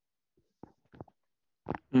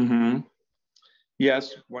 Mm-hmm.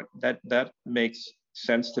 Yes, that makes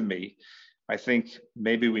sense to me. I think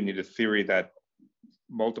maybe we need a theory that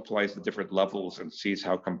multiplies the different levels and sees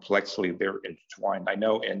how complexly they're intertwined. I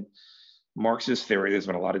know in Marxist theory, there's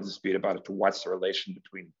been a lot of dispute about it, to what's the relation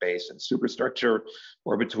between base and superstructure,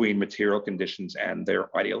 or between material conditions and their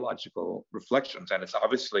ideological reflections. And it's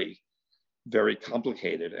obviously very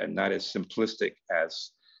complicated and not as simplistic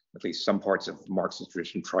as at least some parts of Marxist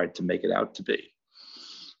tradition tried to make it out to be.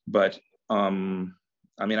 But I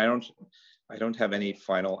don't have any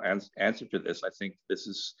final answer to this. I think this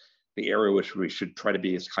is the area which we should try to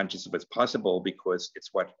be as conscious of as possible, because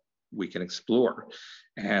it's what we can explore.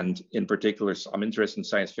 And in particular, I'm interested in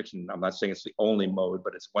science fiction. I'm not saying it's the only mode,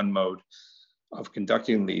 but it's one mode of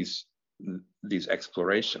conducting these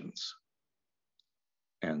explorations.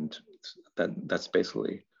 And that's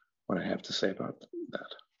basically what I have to say about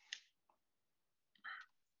that.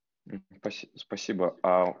 Спасибо.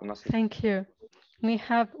 Thank you. We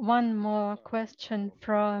have one more question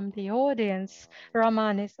from the audience.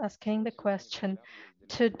 Raman is asking the question.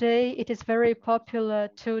 Today, it is very popular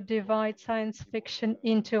to divide science fiction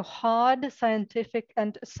into hard, scientific,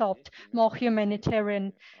 and soft, more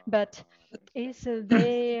humanitarian. But is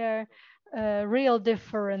there a real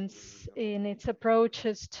difference in its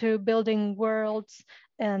approaches to building worlds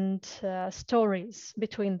and stories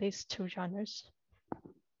between these two genres?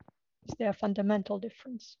 Is there a fundamental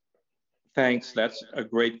difference? Thanks. That's a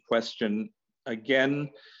great question. Again,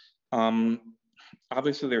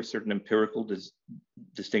 obviously there are certain empirical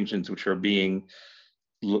distinctions which are being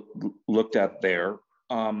looked at there,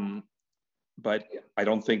 but I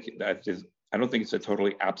don't think it's a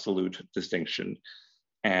totally absolute distinction.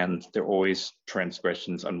 and they're always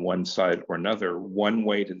transgressions on one side or another. One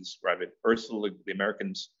way to describe it, the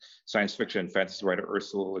American science fiction and fantasy writer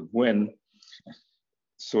Ursula Le Guin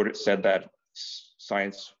sort of said that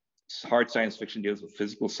hard science fiction deals with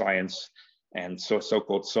physical science, and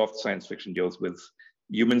so-called soft science fiction deals with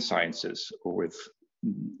human sciences or with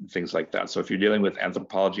things like that. So if you're dealing with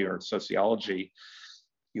anthropology or sociology,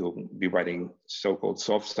 you'll be writing so-called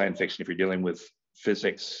soft science fiction. If you're dealing with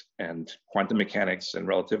physics and quantum mechanics and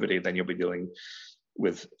relativity, then you'll be dealing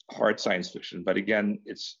with hard science fiction. But again,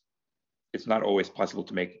 it's not always possible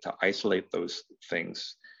to isolate those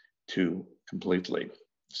things too completely.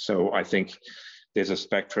 So I think there's a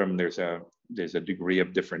spectrum, there's a degree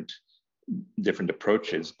of different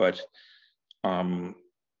approaches, but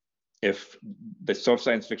if the soft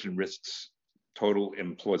science fiction risks total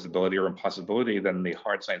implausibility or impossibility, then the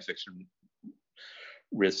hard science fiction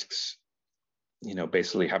risks,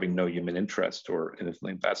 basically having no human interest or anything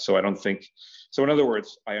like that. So I don't think, so in other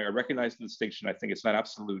words, I recognize the distinction. I think it's not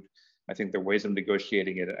absolute. I think there are ways of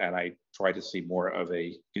negotiating it, and I try to see more of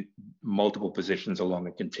multiple positions along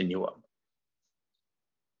a continuum.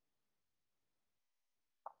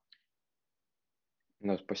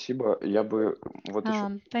 Ну, спасибо. Я бы вот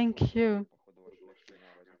еще... Thank you.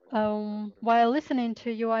 While listening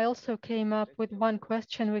to you, I also came up with one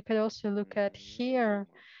question we could also look at here,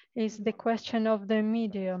 is the question of the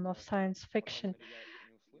medium of science fiction.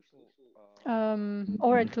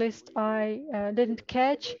 Or at least I didn't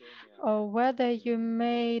catch whether you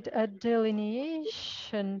made a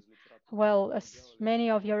delineation. Well, as many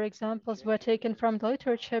of your examples were taken from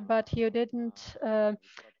literature, but you didn't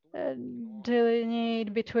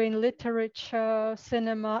delineate between literature,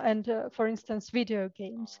 cinema, and, for instance, video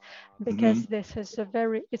games, because this is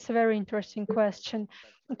it's a very interesting question.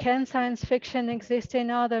 Can science fiction exist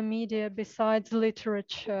in other media besides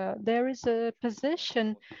literature? There is a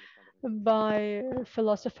position by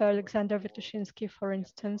philosopher Alexander Witushinsky, for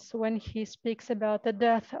instance, when he speaks about the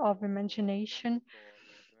death of imagination,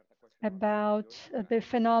 about the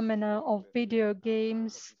phenomena of video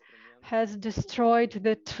games has destroyed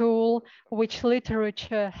the tool which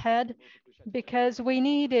literature had, because we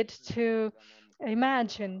needed to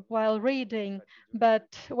imagine while reading,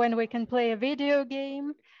 but when we can play a video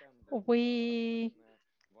game,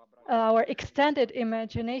 our extended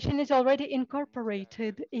imagination is already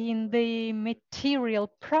incorporated in the material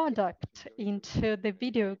product into the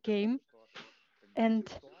video game,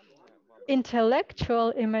 and intellectual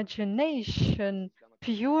imagination,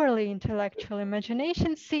 purely intellectual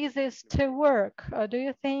imagination, ceases to work. Do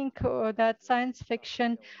you think that science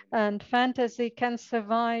fiction and fantasy can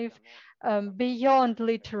survive beyond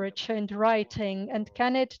literature and writing, and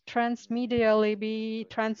can it transmedially be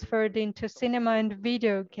transferred into cinema and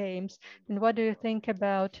video games? And what do you think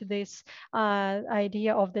about this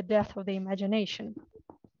idea of the death of the imagination?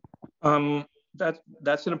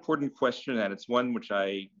 That's an important question, and it's one which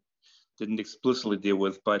I didn't explicitly deal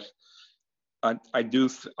with, but I'm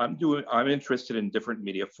interested in different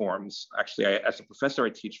media forms. Actually, as a professor,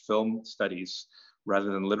 I teach film studies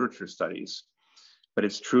rather than literature studies. But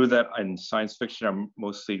it's true that in science fiction, I'm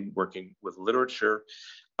mostly working with literature.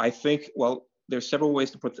 I think, well, there's several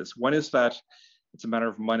ways to put this. One is that it's a matter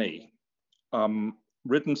of money.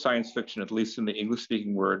 Written science fiction, at least in the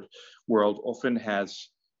English-speaking world, often has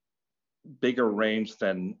bigger range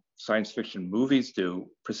than science fiction movies do,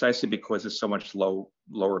 precisely because it's so much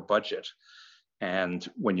lower budget. And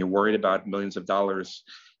when you're worried about millions of dollars,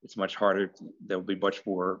 it's much harder. There'll be much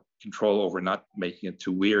more control over not making it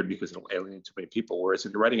too weird because it'll alienate too many people. Whereas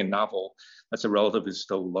if you're writing a novel, that's a relatively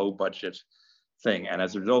still low budget thing. And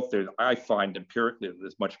as a result, I find empirically that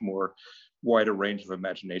there's much more wider range of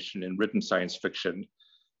imagination in written science fiction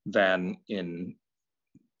than in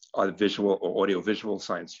visual or audiovisual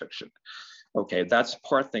science fiction. Okay, that's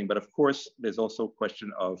part thing. But of course, there's also a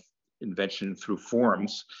question of invention through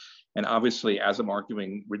forms. And obviously, as I'm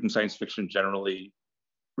arguing, written science fiction generally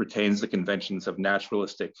retains the conventions of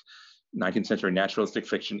 19th century naturalistic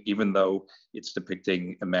fiction, even though it's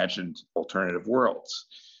depicting imagined alternative worlds.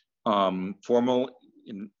 Formal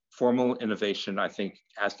innovation, I think,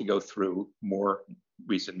 has to go through more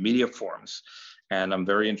recent media forms. And I'm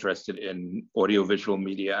very interested in audiovisual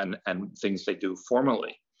media and things they do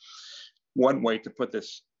formally. One way to put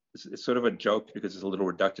this is sort of a joke because it's a little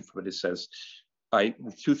reductive, but it says,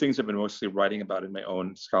 two things I've been mostly writing about in my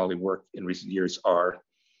own scholarly work in recent years are,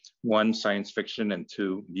 one, science fiction, and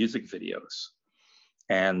two, music videos.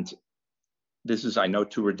 And this is, I know,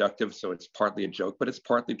 too reductive, so it's partly a joke, but it's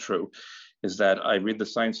partly true, is that I read the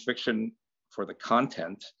science fiction for the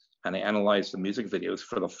content and I analyze the music videos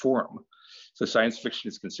for the form. So science fiction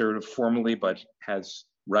is considered formally, but has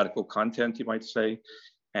radical content, you might say,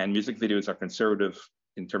 and music videos are conservative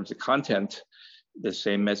in terms of content, the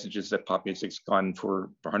same messages that pop music's gone for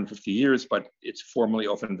 150 years, but it's formally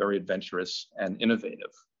often very adventurous and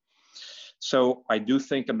innovative. So I do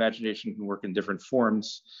think imagination can work in different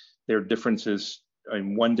forms. There are differences. I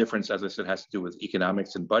mean, one difference, as I said, has to do with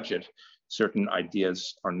economics and budget. Certain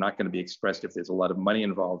ideas are not going to be expressed if there's a lot of money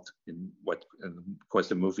involved in what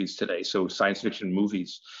cost of movies today. So science fiction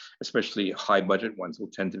movies, especially high budget ones,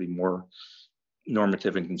 will tend to be more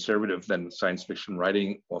normative and conservative than science fiction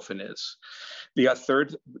writing often is. The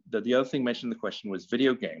other thing mentioned in the question was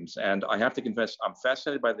video games. And I have to confess, I'm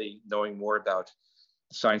fascinated by knowing more about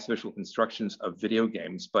science visual constructions of video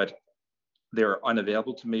games, but they're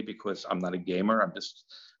unavailable to me because I'm not a gamer.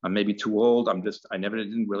 I'm maybe too old. I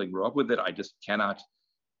didn't really grow up with it. I just cannot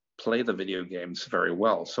play the video games very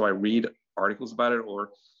well. So I read articles about it, or,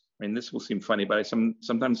 I mean, this will seem funny, but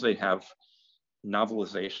sometimes they have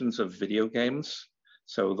novelizations of video games.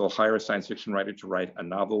 So they'll hire a science fiction writer to write a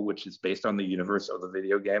novel which is based on the universe of the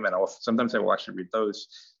video game. And sometimes I will actually read those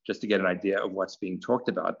just to get an idea of what's being talked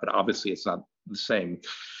about, but obviously it's not the same.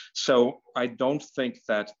 So I don't think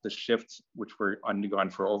that the shift, which we're undergone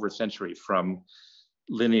for over a century, from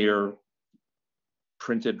linear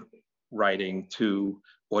printed writing to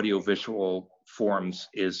audiovisual forms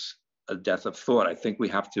is a death of thought. I think we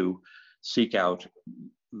have to seek out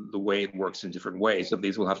the way it works in different ways. So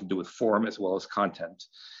these will have to do with form as well as content.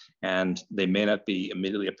 And they may not be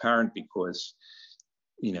immediately apparent because,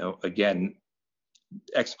 again,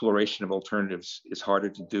 exploration of alternatives is harder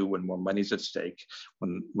to do when more money's at stake,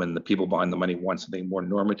 when the people behind the money want something more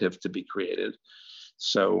normative to be created.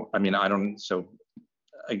 So, I mean,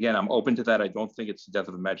 again, I'm open to that. I don't think it's the death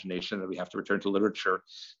of imagination that we have to return to literature.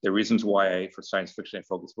 There are reasons why for science fiction, I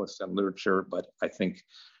focus mostly on literature, but I think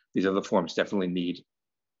these other forms definitely need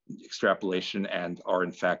extrapolation and are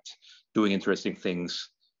in fact doing interesting things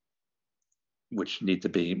which need to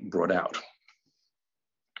be brought out.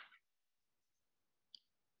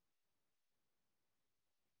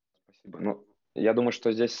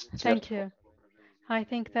 Thank you. I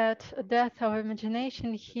think that death of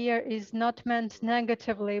imagination here is not meant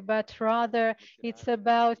negatively, but rather it's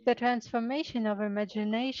about the transformation of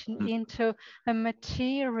imagination into a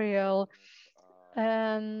material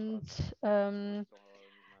and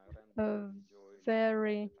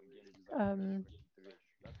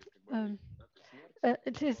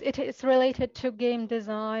it is related to game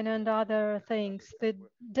design and other things. The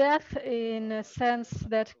death, in a sense,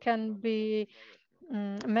 that can be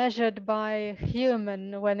measured by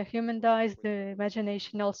human. When a human dies, the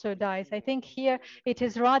imagination also dies. I think here it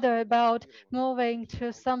is rather about moving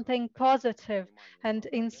to something positive and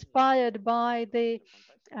inspired by the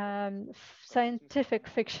scientific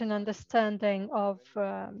fiction understanding of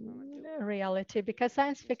reality, because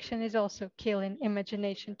science fiction is also killing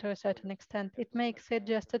imagination to a certain extent. It makes it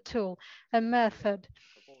just a tool, a method.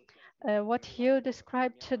 What you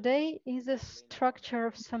described today is a structure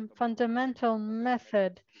of some fundamental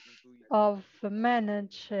method of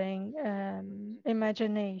managing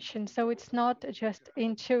imagination. So it's not just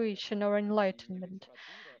intuition or enlightenment.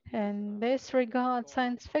 In this regard,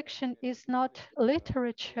 science fiction is not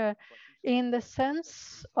literature in the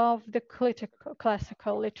sense of the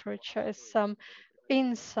classical literature as some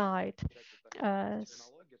insight that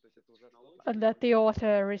the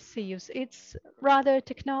author receives. It's rather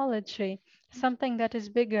technology, something that is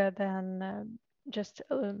bigger than just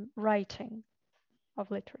writing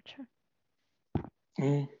of literature.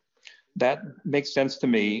 That makes sense to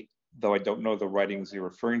me, though I don't know the writings you're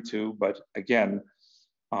referring to. But again,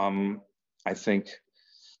 I think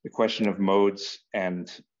the question of modes and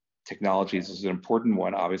technologies is an important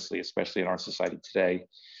one, obviously, especially in our society today.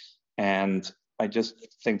 And I just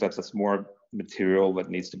think that that's more material that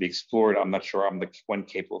needs to be explored. I'm not sure I'm the one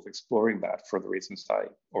capable of exploring that for the reasons I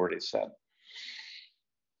already said.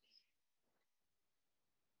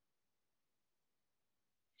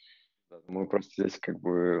 Мы просто здесь как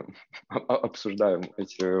бы обсуждаем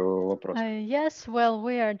эти вопросы. Yes, well,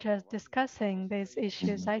 we are just discussing these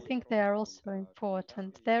issues. I think they are also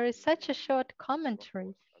important. There is such a short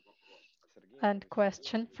commentary and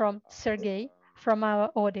question from Sergey, from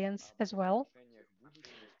our audience as well,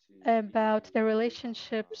 about the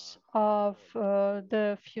relationships of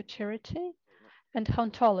the futurity and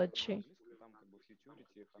ontology.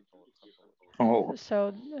 Oh.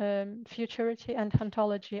 So futurity and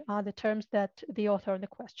ontology are the terms that the author of the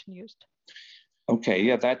question used. Okay,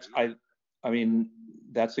 yeah, I mean,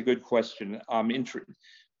 that's a good question.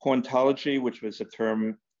 Ontology, which was a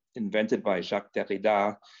term invented by Jacques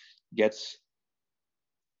Derrida, gets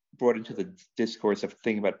brought into the discourse of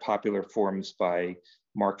thinking about popular forms by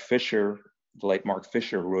Mark Fisher, the late Mark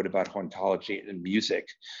Fisher, who wrote about hauntology in music.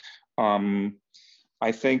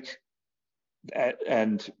 I think,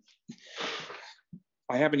 and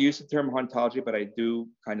I haven't used the term hauntology, but I do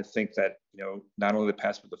kind of think that, you know, not only the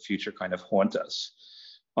past, but the future kind of haunt us.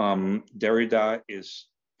 Derrida is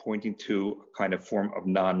pointing to a kind of form of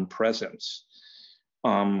non-presence.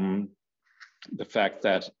 The fact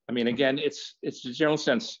that, I mean, again, it's a general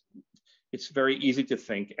sense, it's very easy to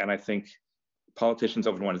think, and I think politicians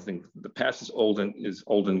often want to think the past is old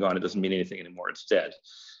and gone, it doesn't mean anything anymore, it's dead.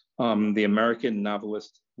 The American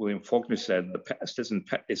novelist William Faulkner said, the past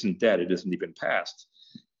isn't dead, it isn't even past,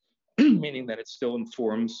 meaning that it still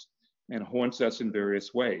informs and haunts us in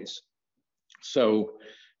various ways. So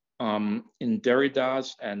in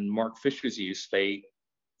Derrida's and Mark Fisher's use,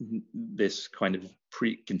 this kind of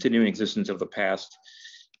continuing existence of the past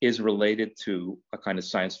is related to a kind of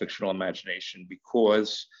science fictional imagination,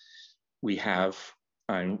 because we have,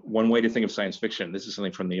 one way to think of science fiction, this is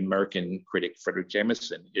something from the American critic Frederick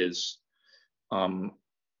Jameson, is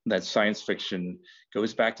that science fiction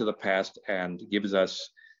goes back to the past and gives us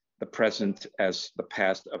the present as the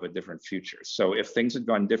past of a different future. So if things had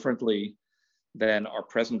gone differently, then our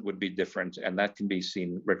present would be different, and that can be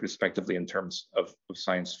seen retrospectively in terms of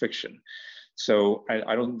science fiction. So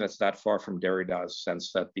I don't think that's that far from Derrida's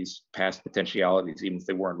sense that these past potentialities, even if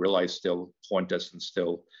they weren't realized, still haunt us and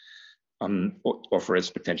still offer us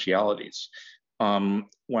potentialities.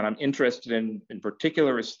 What I'm interested in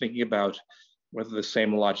particular is thinking about whether the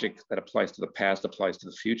same logic that applies to the past applies to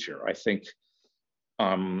the future. I think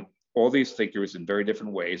all these thinkers in very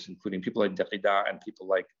different ways, including people like Derrida and people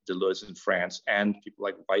like Deleuze in France and people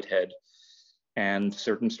like Whitehead and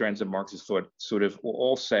certain strands of Marxist thought, sort of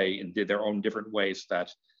all say in their own different ways that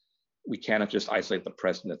we cannot just isolate the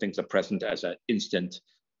present, that things are present as an instant,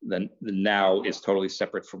 then the now is totally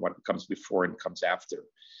separate from what comes before and comes after.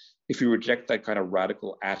 If you reject that kind of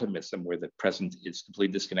radical atomism where the present is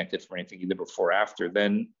completely disconnected from anything either before or after,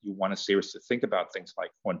 then you want to seriously think about things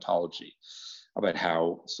like hauntology, about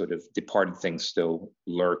how sort of departed things still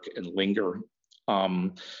lurk and linger.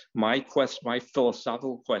 My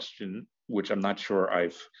philosophical question, which I'm not sure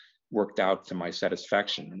I've worked out to my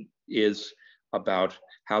satisfaction, is about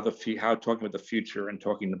how talking about the future and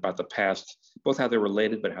talking about the past, both how they're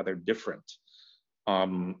related, but how they're different.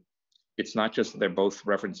 It's not just that they're both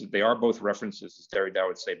references, they are both references, as Derrida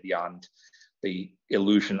would say, beyond the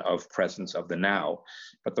illusion of presence of the now,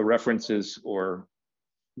 but the references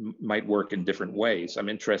might work in different ways. I'm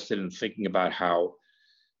interested in thinking about how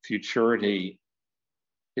futurity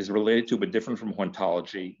is related to but different from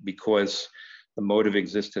hauntology, because the mode of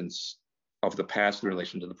existence of the past in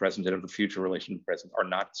relation to the present and of the future in relation to the present are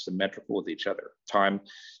not symmetrical with each other. Time,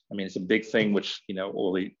 I mean, it's a big thing, which, you know,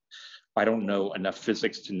 I don't know enough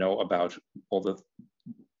physics to know about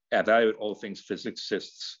evaluate all the things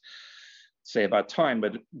physicists say about time,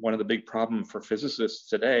 but one of the big problems for physicists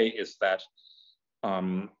today is that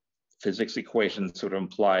physics equations sort of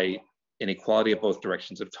imply inequality of both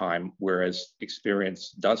directions of time, whereas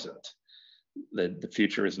experience doesn't. The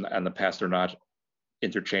future and the past are not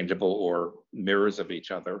interchangeable or mirrors of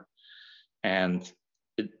each other. And,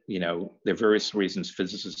 you know, there are various reasons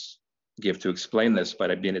physicists give to explain this,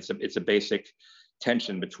 but I mean, it's a basic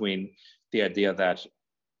tension between the idea that,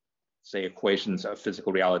 say, equations of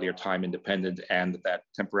physical reality are time independent and that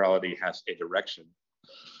temporality has a direction.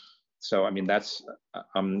 So, I mean, that's,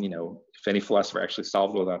 you know, if any philosopher actually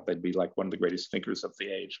solved all that, they'd be like one of the greatest thinkers of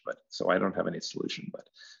the age. But so I don't have any solution, but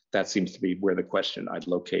that seems to be where the question I'd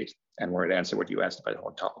locate and where I'd answer what you asked about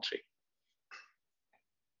hauntology.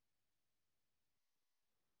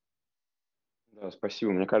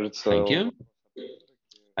 Thank you.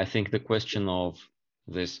 I think the question of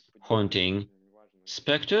this haunting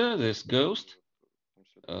specter, this ghost,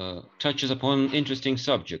 touches upon interesting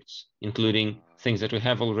subjects, including things that we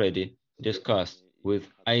have already discussed with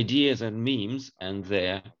ideas and memes and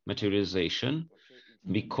their materialization,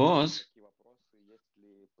 because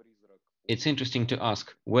it's interesting to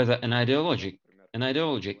ask whether an ideology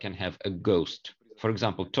can have a ghost. For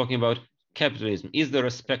example, talking about capitalism, is there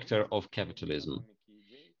a specter of capitalism?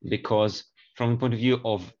 Because from the point of view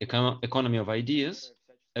of economy of ideas,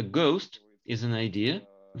 a ghost is an idea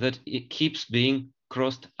that it keeps being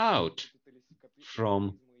crossed out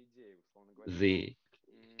from the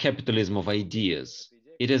capitalism of ideas.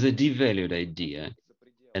 It is a devalued idea,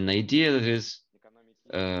 an idea that is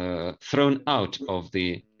thrown out of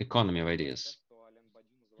the economy of ideas.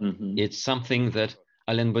 Mm-hmm. It's something that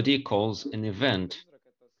Alain Baudier calls an event.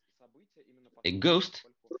 A ghost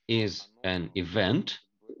is an event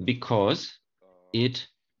because it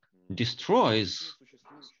destroys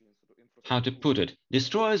how to put it,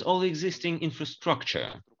 destroys all existing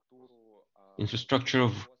infrastructure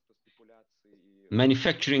of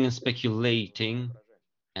manufacturing and speculating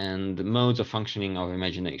and the modes of functioning of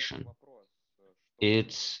imagination.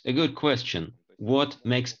 It's a good question. What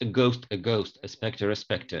makes a ghost, a spectre, a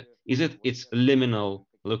spectre? Is it its liminal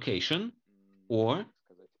location, or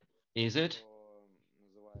is it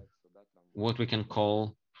what we can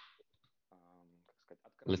call,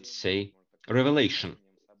 let's say, revelation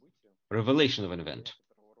of an event?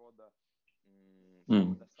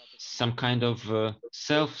 Some kind of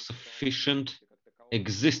self-sufficient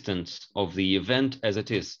existence of the event as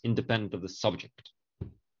it is, independent of the subject.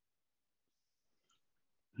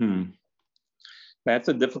 That's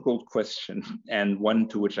a difficult question, and one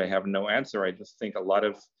to which I have no answer. I just think a lot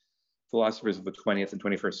of philosophers of the 20th and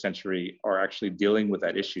 21st century are actually dealing with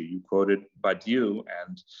that issue. You quoted Badiou,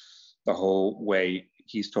 and the whole way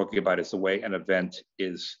he's talking about is the way an event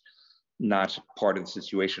is not part of the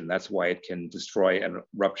situation. That's why it can destroy and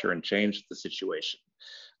rupture and change the situation.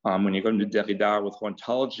 When you go into Derrida with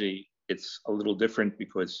ontology, it's a little different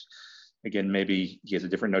because, again, maybe he has a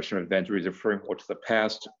different notion of event, or he's referring more to the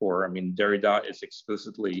past, or, I mean, Derrida is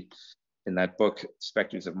explicitly in that book,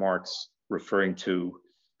 Spectres of Marx, referring to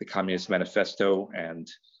the Communist Manifesto, and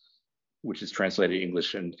which is translated in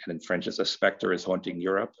English and in French as "A Spectre is Haunting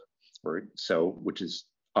Europe," or so, which is,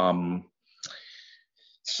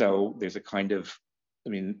 so there's a kind of, I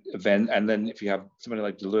mean, event, and then if you have somebody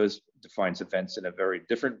like Deleuze defines events in a very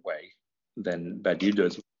different way than Badiou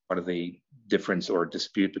does, part of the difference or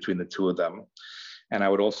dispute between the two of them. And I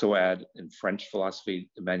would also add in French philosophy,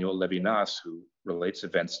 Emmanuel Levinas, who relates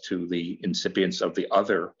events to the incipience of the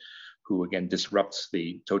other, who again disrupts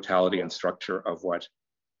the totality and structure of what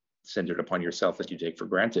centered upon yourself that you take for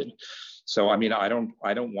granted. So, I mean, I don't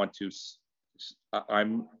want to,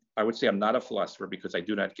 I would say I'm not a philosopher because I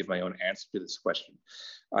do not give my own answer to this question.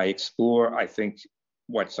 I explore, I think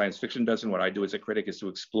what science fiction does and what I do as a critic is to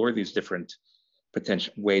explore these different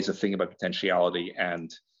potential ways of thinking about potentiality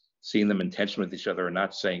and seeing them in tension with each other and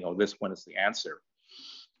not saying, oh, this one is the answer.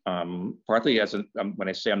 Partly as when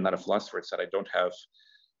I say I'm not a philosopher, it's that I don't have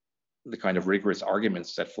the kind of rigorous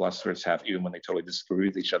arguments that philosophers have, even when they totally disagree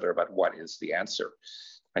with each other about what is the answer.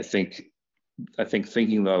 I think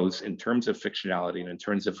thinking those in terms of fictionality and in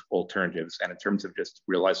terms of alternatives and in terms of just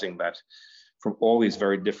realizing that from all these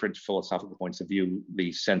very different philosophical points of view,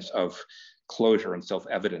 the sense of closure and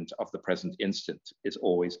self-evident of the present instant is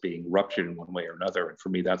always being ruptured in one way or another. And for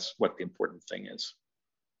me, that's what the important thing is.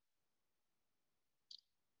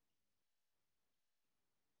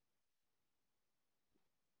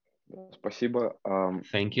 Спасибо.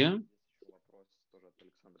 Thank you.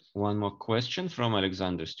 One more question from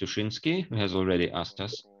Alexander Stushinsky, who has already asked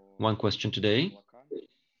us one question today.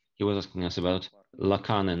 He was asking us about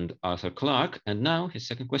Lacan and Arthur Clarke, and now his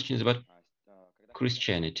second question is about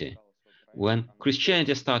Christianity. When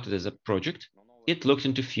Christianity started as a project, it looked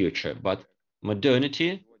into future, but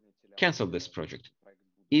modernity canceled this project.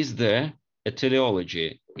 Is there a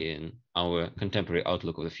teleology in our contemporary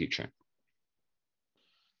outlook of the future?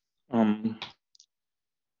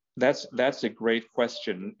 That's a great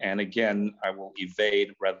question. And again, I will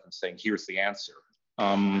evade rather than saying, here's the answer.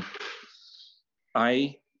 What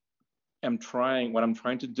I'm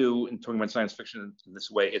trying to do in talking about science fiction in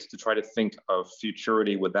this way is to try to think of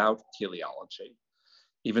futurity without teleology,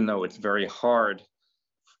 even though it's very hard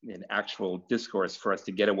in actual discourse for us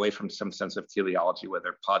to get away from some sense of teleology,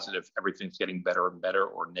 whether positive, everything's getting better and better,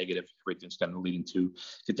 or negative, everything's going to lead into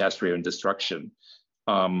catastrophe and destruction.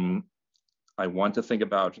 I want to think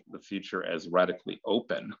about the future as radically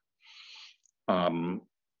open,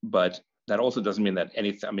 but that also doesn't mean that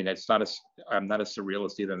anything, I mean, I'm not a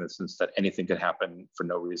surrealist either in the sense that anything could happen for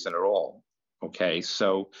no reason at all. Okay,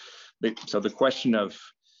 so the question of,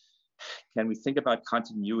 can we think about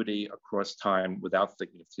continuity across time without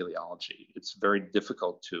thinking of teleology? It's very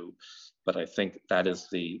difficult to, but I think that is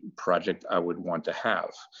the project I would want to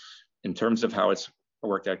have. In terms of how it's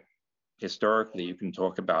worked out historically, you can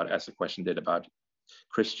talk about, as the question did, about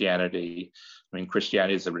Christianity. I mean,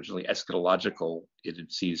 Christianity is originally eschatological.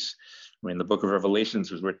 It sees, I mean, the Book of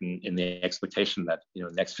Revelations was written in the expectation that, you know,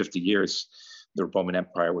 the next 50 years, the Roman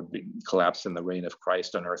Empire would be collapsed and the reign of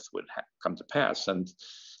Christ on earth would come to pass. And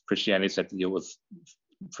Christianity is had to deal with,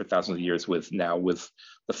 for thousands of years, with the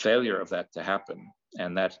failure of that to happen.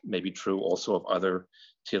 And that may be true also of other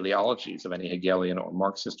teleologies, of any Hegelian or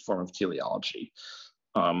Marxist form of teleology.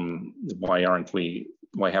 Why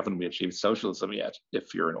haven't we achieved socialism yet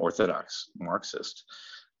if you're an orthodox Marxist?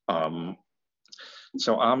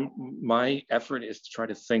 So my effort is to try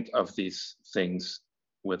to think of these things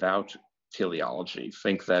without teleology.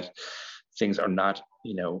 Think that things are not,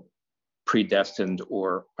 predestined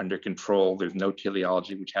or under control. There's no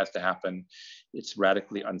teleology which has to happen. It's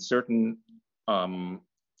radically uncertain.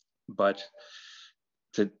 But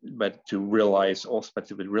to realize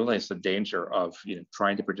the danger of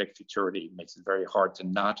trying to predict futurity makes it very hard to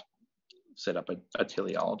not set up a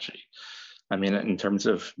teleology. I mean, in terms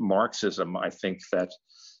of Marxism, I think that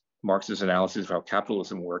Marx's analysis of how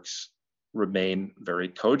capitalism works remain very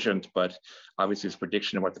cogent, but obviously his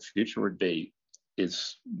prediction of what the future would be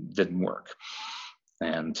didn't work.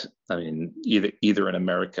 And I mean, either in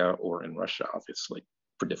America or in Russia, obviously,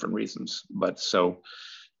 for different reasons. But so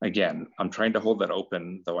again, I'm trying to hold that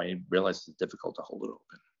open, though I realize it's difficult to hold it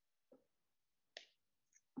open.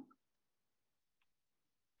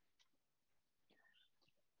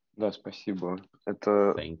 Да, спасибо.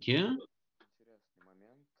 Это Thank you.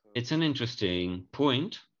 It's an interesting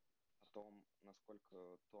point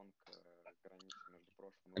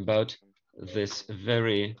about this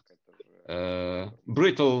very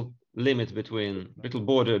brittle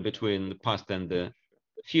border between the past and the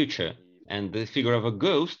future. And the figure of a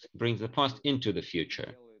ghost brings the past into the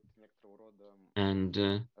future.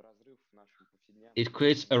 And it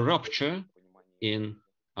creates a rupture in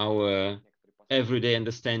our everyday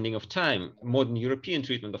understanding of time, modern European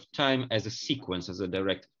treatment of time as a sequence, as a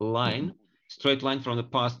direct line, straight line from the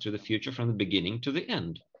past to the future, from the beginning to the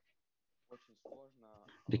end.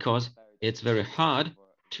 Because it's very hard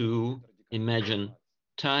to imagine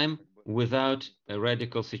time without a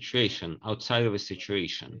radical situation, outside of a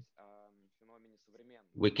situation.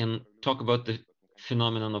 We can talk about the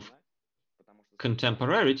phenomenon of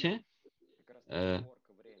contemporarity,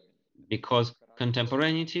 because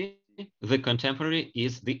contemporaneity, the contemporary,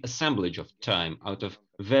 is the assemblage of time out of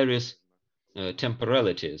various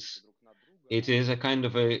temporalities. It is a kind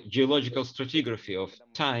of a geological stratigraphy of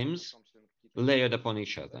times layered upon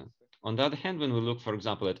each other. On the other hand, when we look, for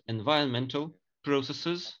example, at environmental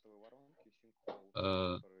processes,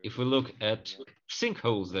 if we look at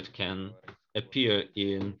sinkholes that can appear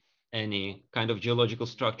in any kind of geological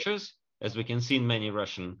structures, as we can see in many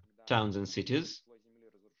Russian towns and cities,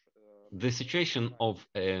 the situation of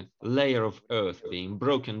a layer of earth being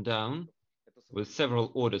broken down with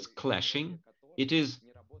several orders clashing, it is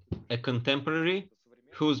a contemporary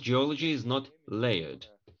whose geology is not layered.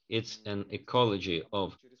 It's an ecology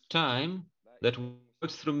of time that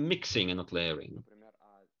works through mixing and not layering.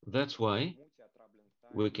 That's why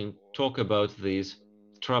we can talk about these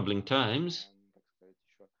troubling times,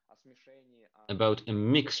 about a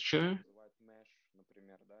mixture,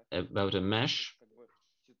 about a mesh.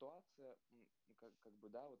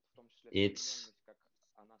 It's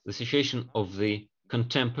the situation of the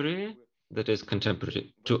contemporary that is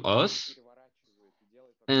contemporary to us,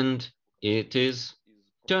 and it is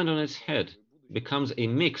turned on its head, becomes a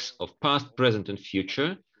mix of past, present, and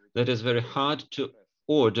future that is very hard to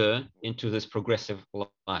order into this progressive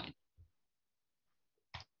line.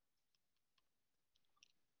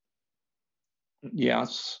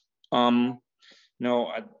 Yes.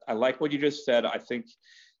 No, I like what you just said. I think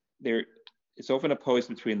it's often opposed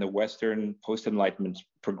between the Western post-Enlightenment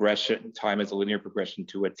progression, time as a linear progression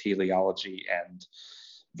to a teleology, and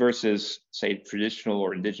versus, say, traditional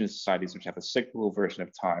or indigenous societies which have a cyclical version of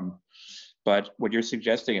time. But what you're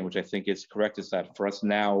suggesting, and which I think is correct, is that for us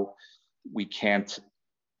now, we can't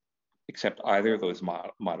accept either of those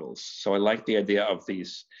models. So I like the idea of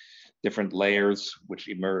these different layers which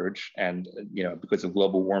emerge, and because of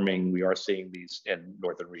global warming, we are seeing these in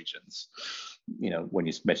northern regions. When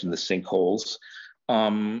you mentioned the sinkholes,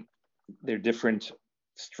 they're different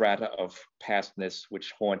strata of pastness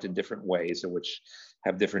which haunt in different ways, or which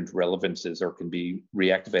have different relevances, or can be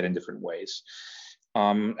reactivated in different ways.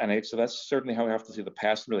 So that's certainly how we have to see the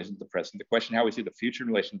past in relation to the present. The question how we see the future in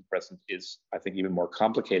relation to the present is, I think, even more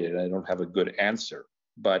complicated, and I don't have a good answer.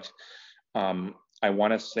 But I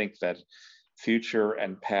want to think that future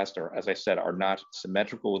and past are, as I said, are not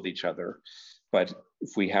symmetrical with each other. But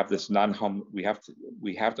if we have this we have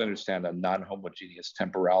to understand a non-homogeneous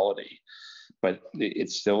temporality. But it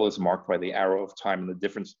still is marked by the arrow of time and the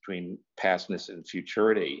difference between pastness and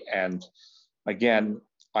futurity. And again,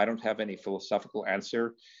 I don't have any philosophical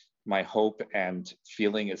answer. My hope and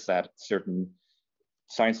feeling is that certain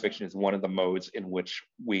science fiction is one of the modes in which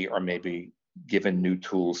we are maybe given new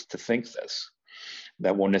tools to think this.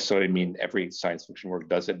 That won't necessarily mean every science fiction work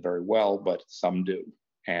does it very well, but some do.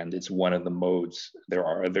 And it's one of the modes. There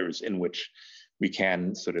are others in which we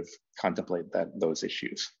can sort of contemplate those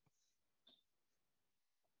issues.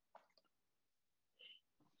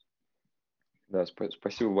 Да,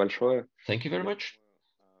 спасибо большое. Thank you very much.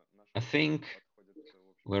 I think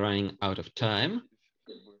we're running out of time.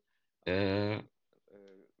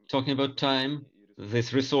 talking about time,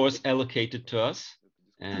 this resource allocated to us,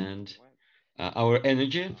 and our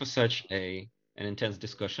energy for such an intense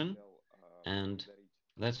discussion. And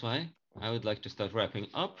that's why I would like to start wrapping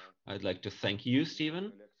up. I'd like to thank you,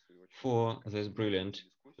 Stephen, for this brilliant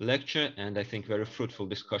lecture and I think very fruitful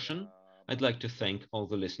discussion. I'd like to thank all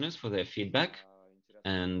the listeners for their feedback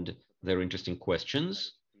and their interesting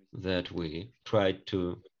questions that we tried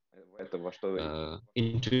to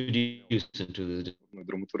introduce into the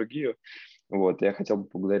драматургию. Вот, я хотел бы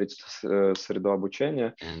поблагодарить среду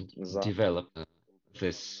обучения and за develop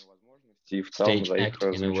this и в целом stage за их act in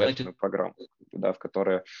a way замечательную программу, да, в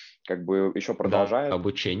которой как бы еще продолжает.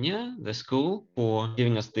 Обучение, the school, for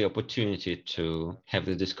giving us the opportunity to have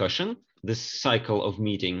the discussion. This cycle of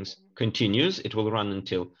meetings continues. It will run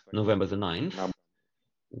until November the 9th,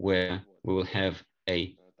 where we will have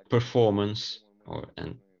a performance or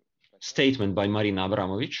a statement by Marina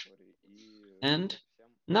Abramovich. And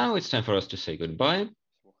now it's time for us to say goodbye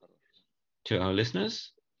to our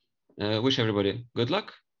listeners. Wish everybody good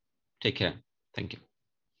luck. Take care. Thank you.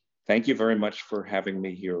 Thank you very much for having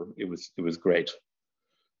me here. It was great.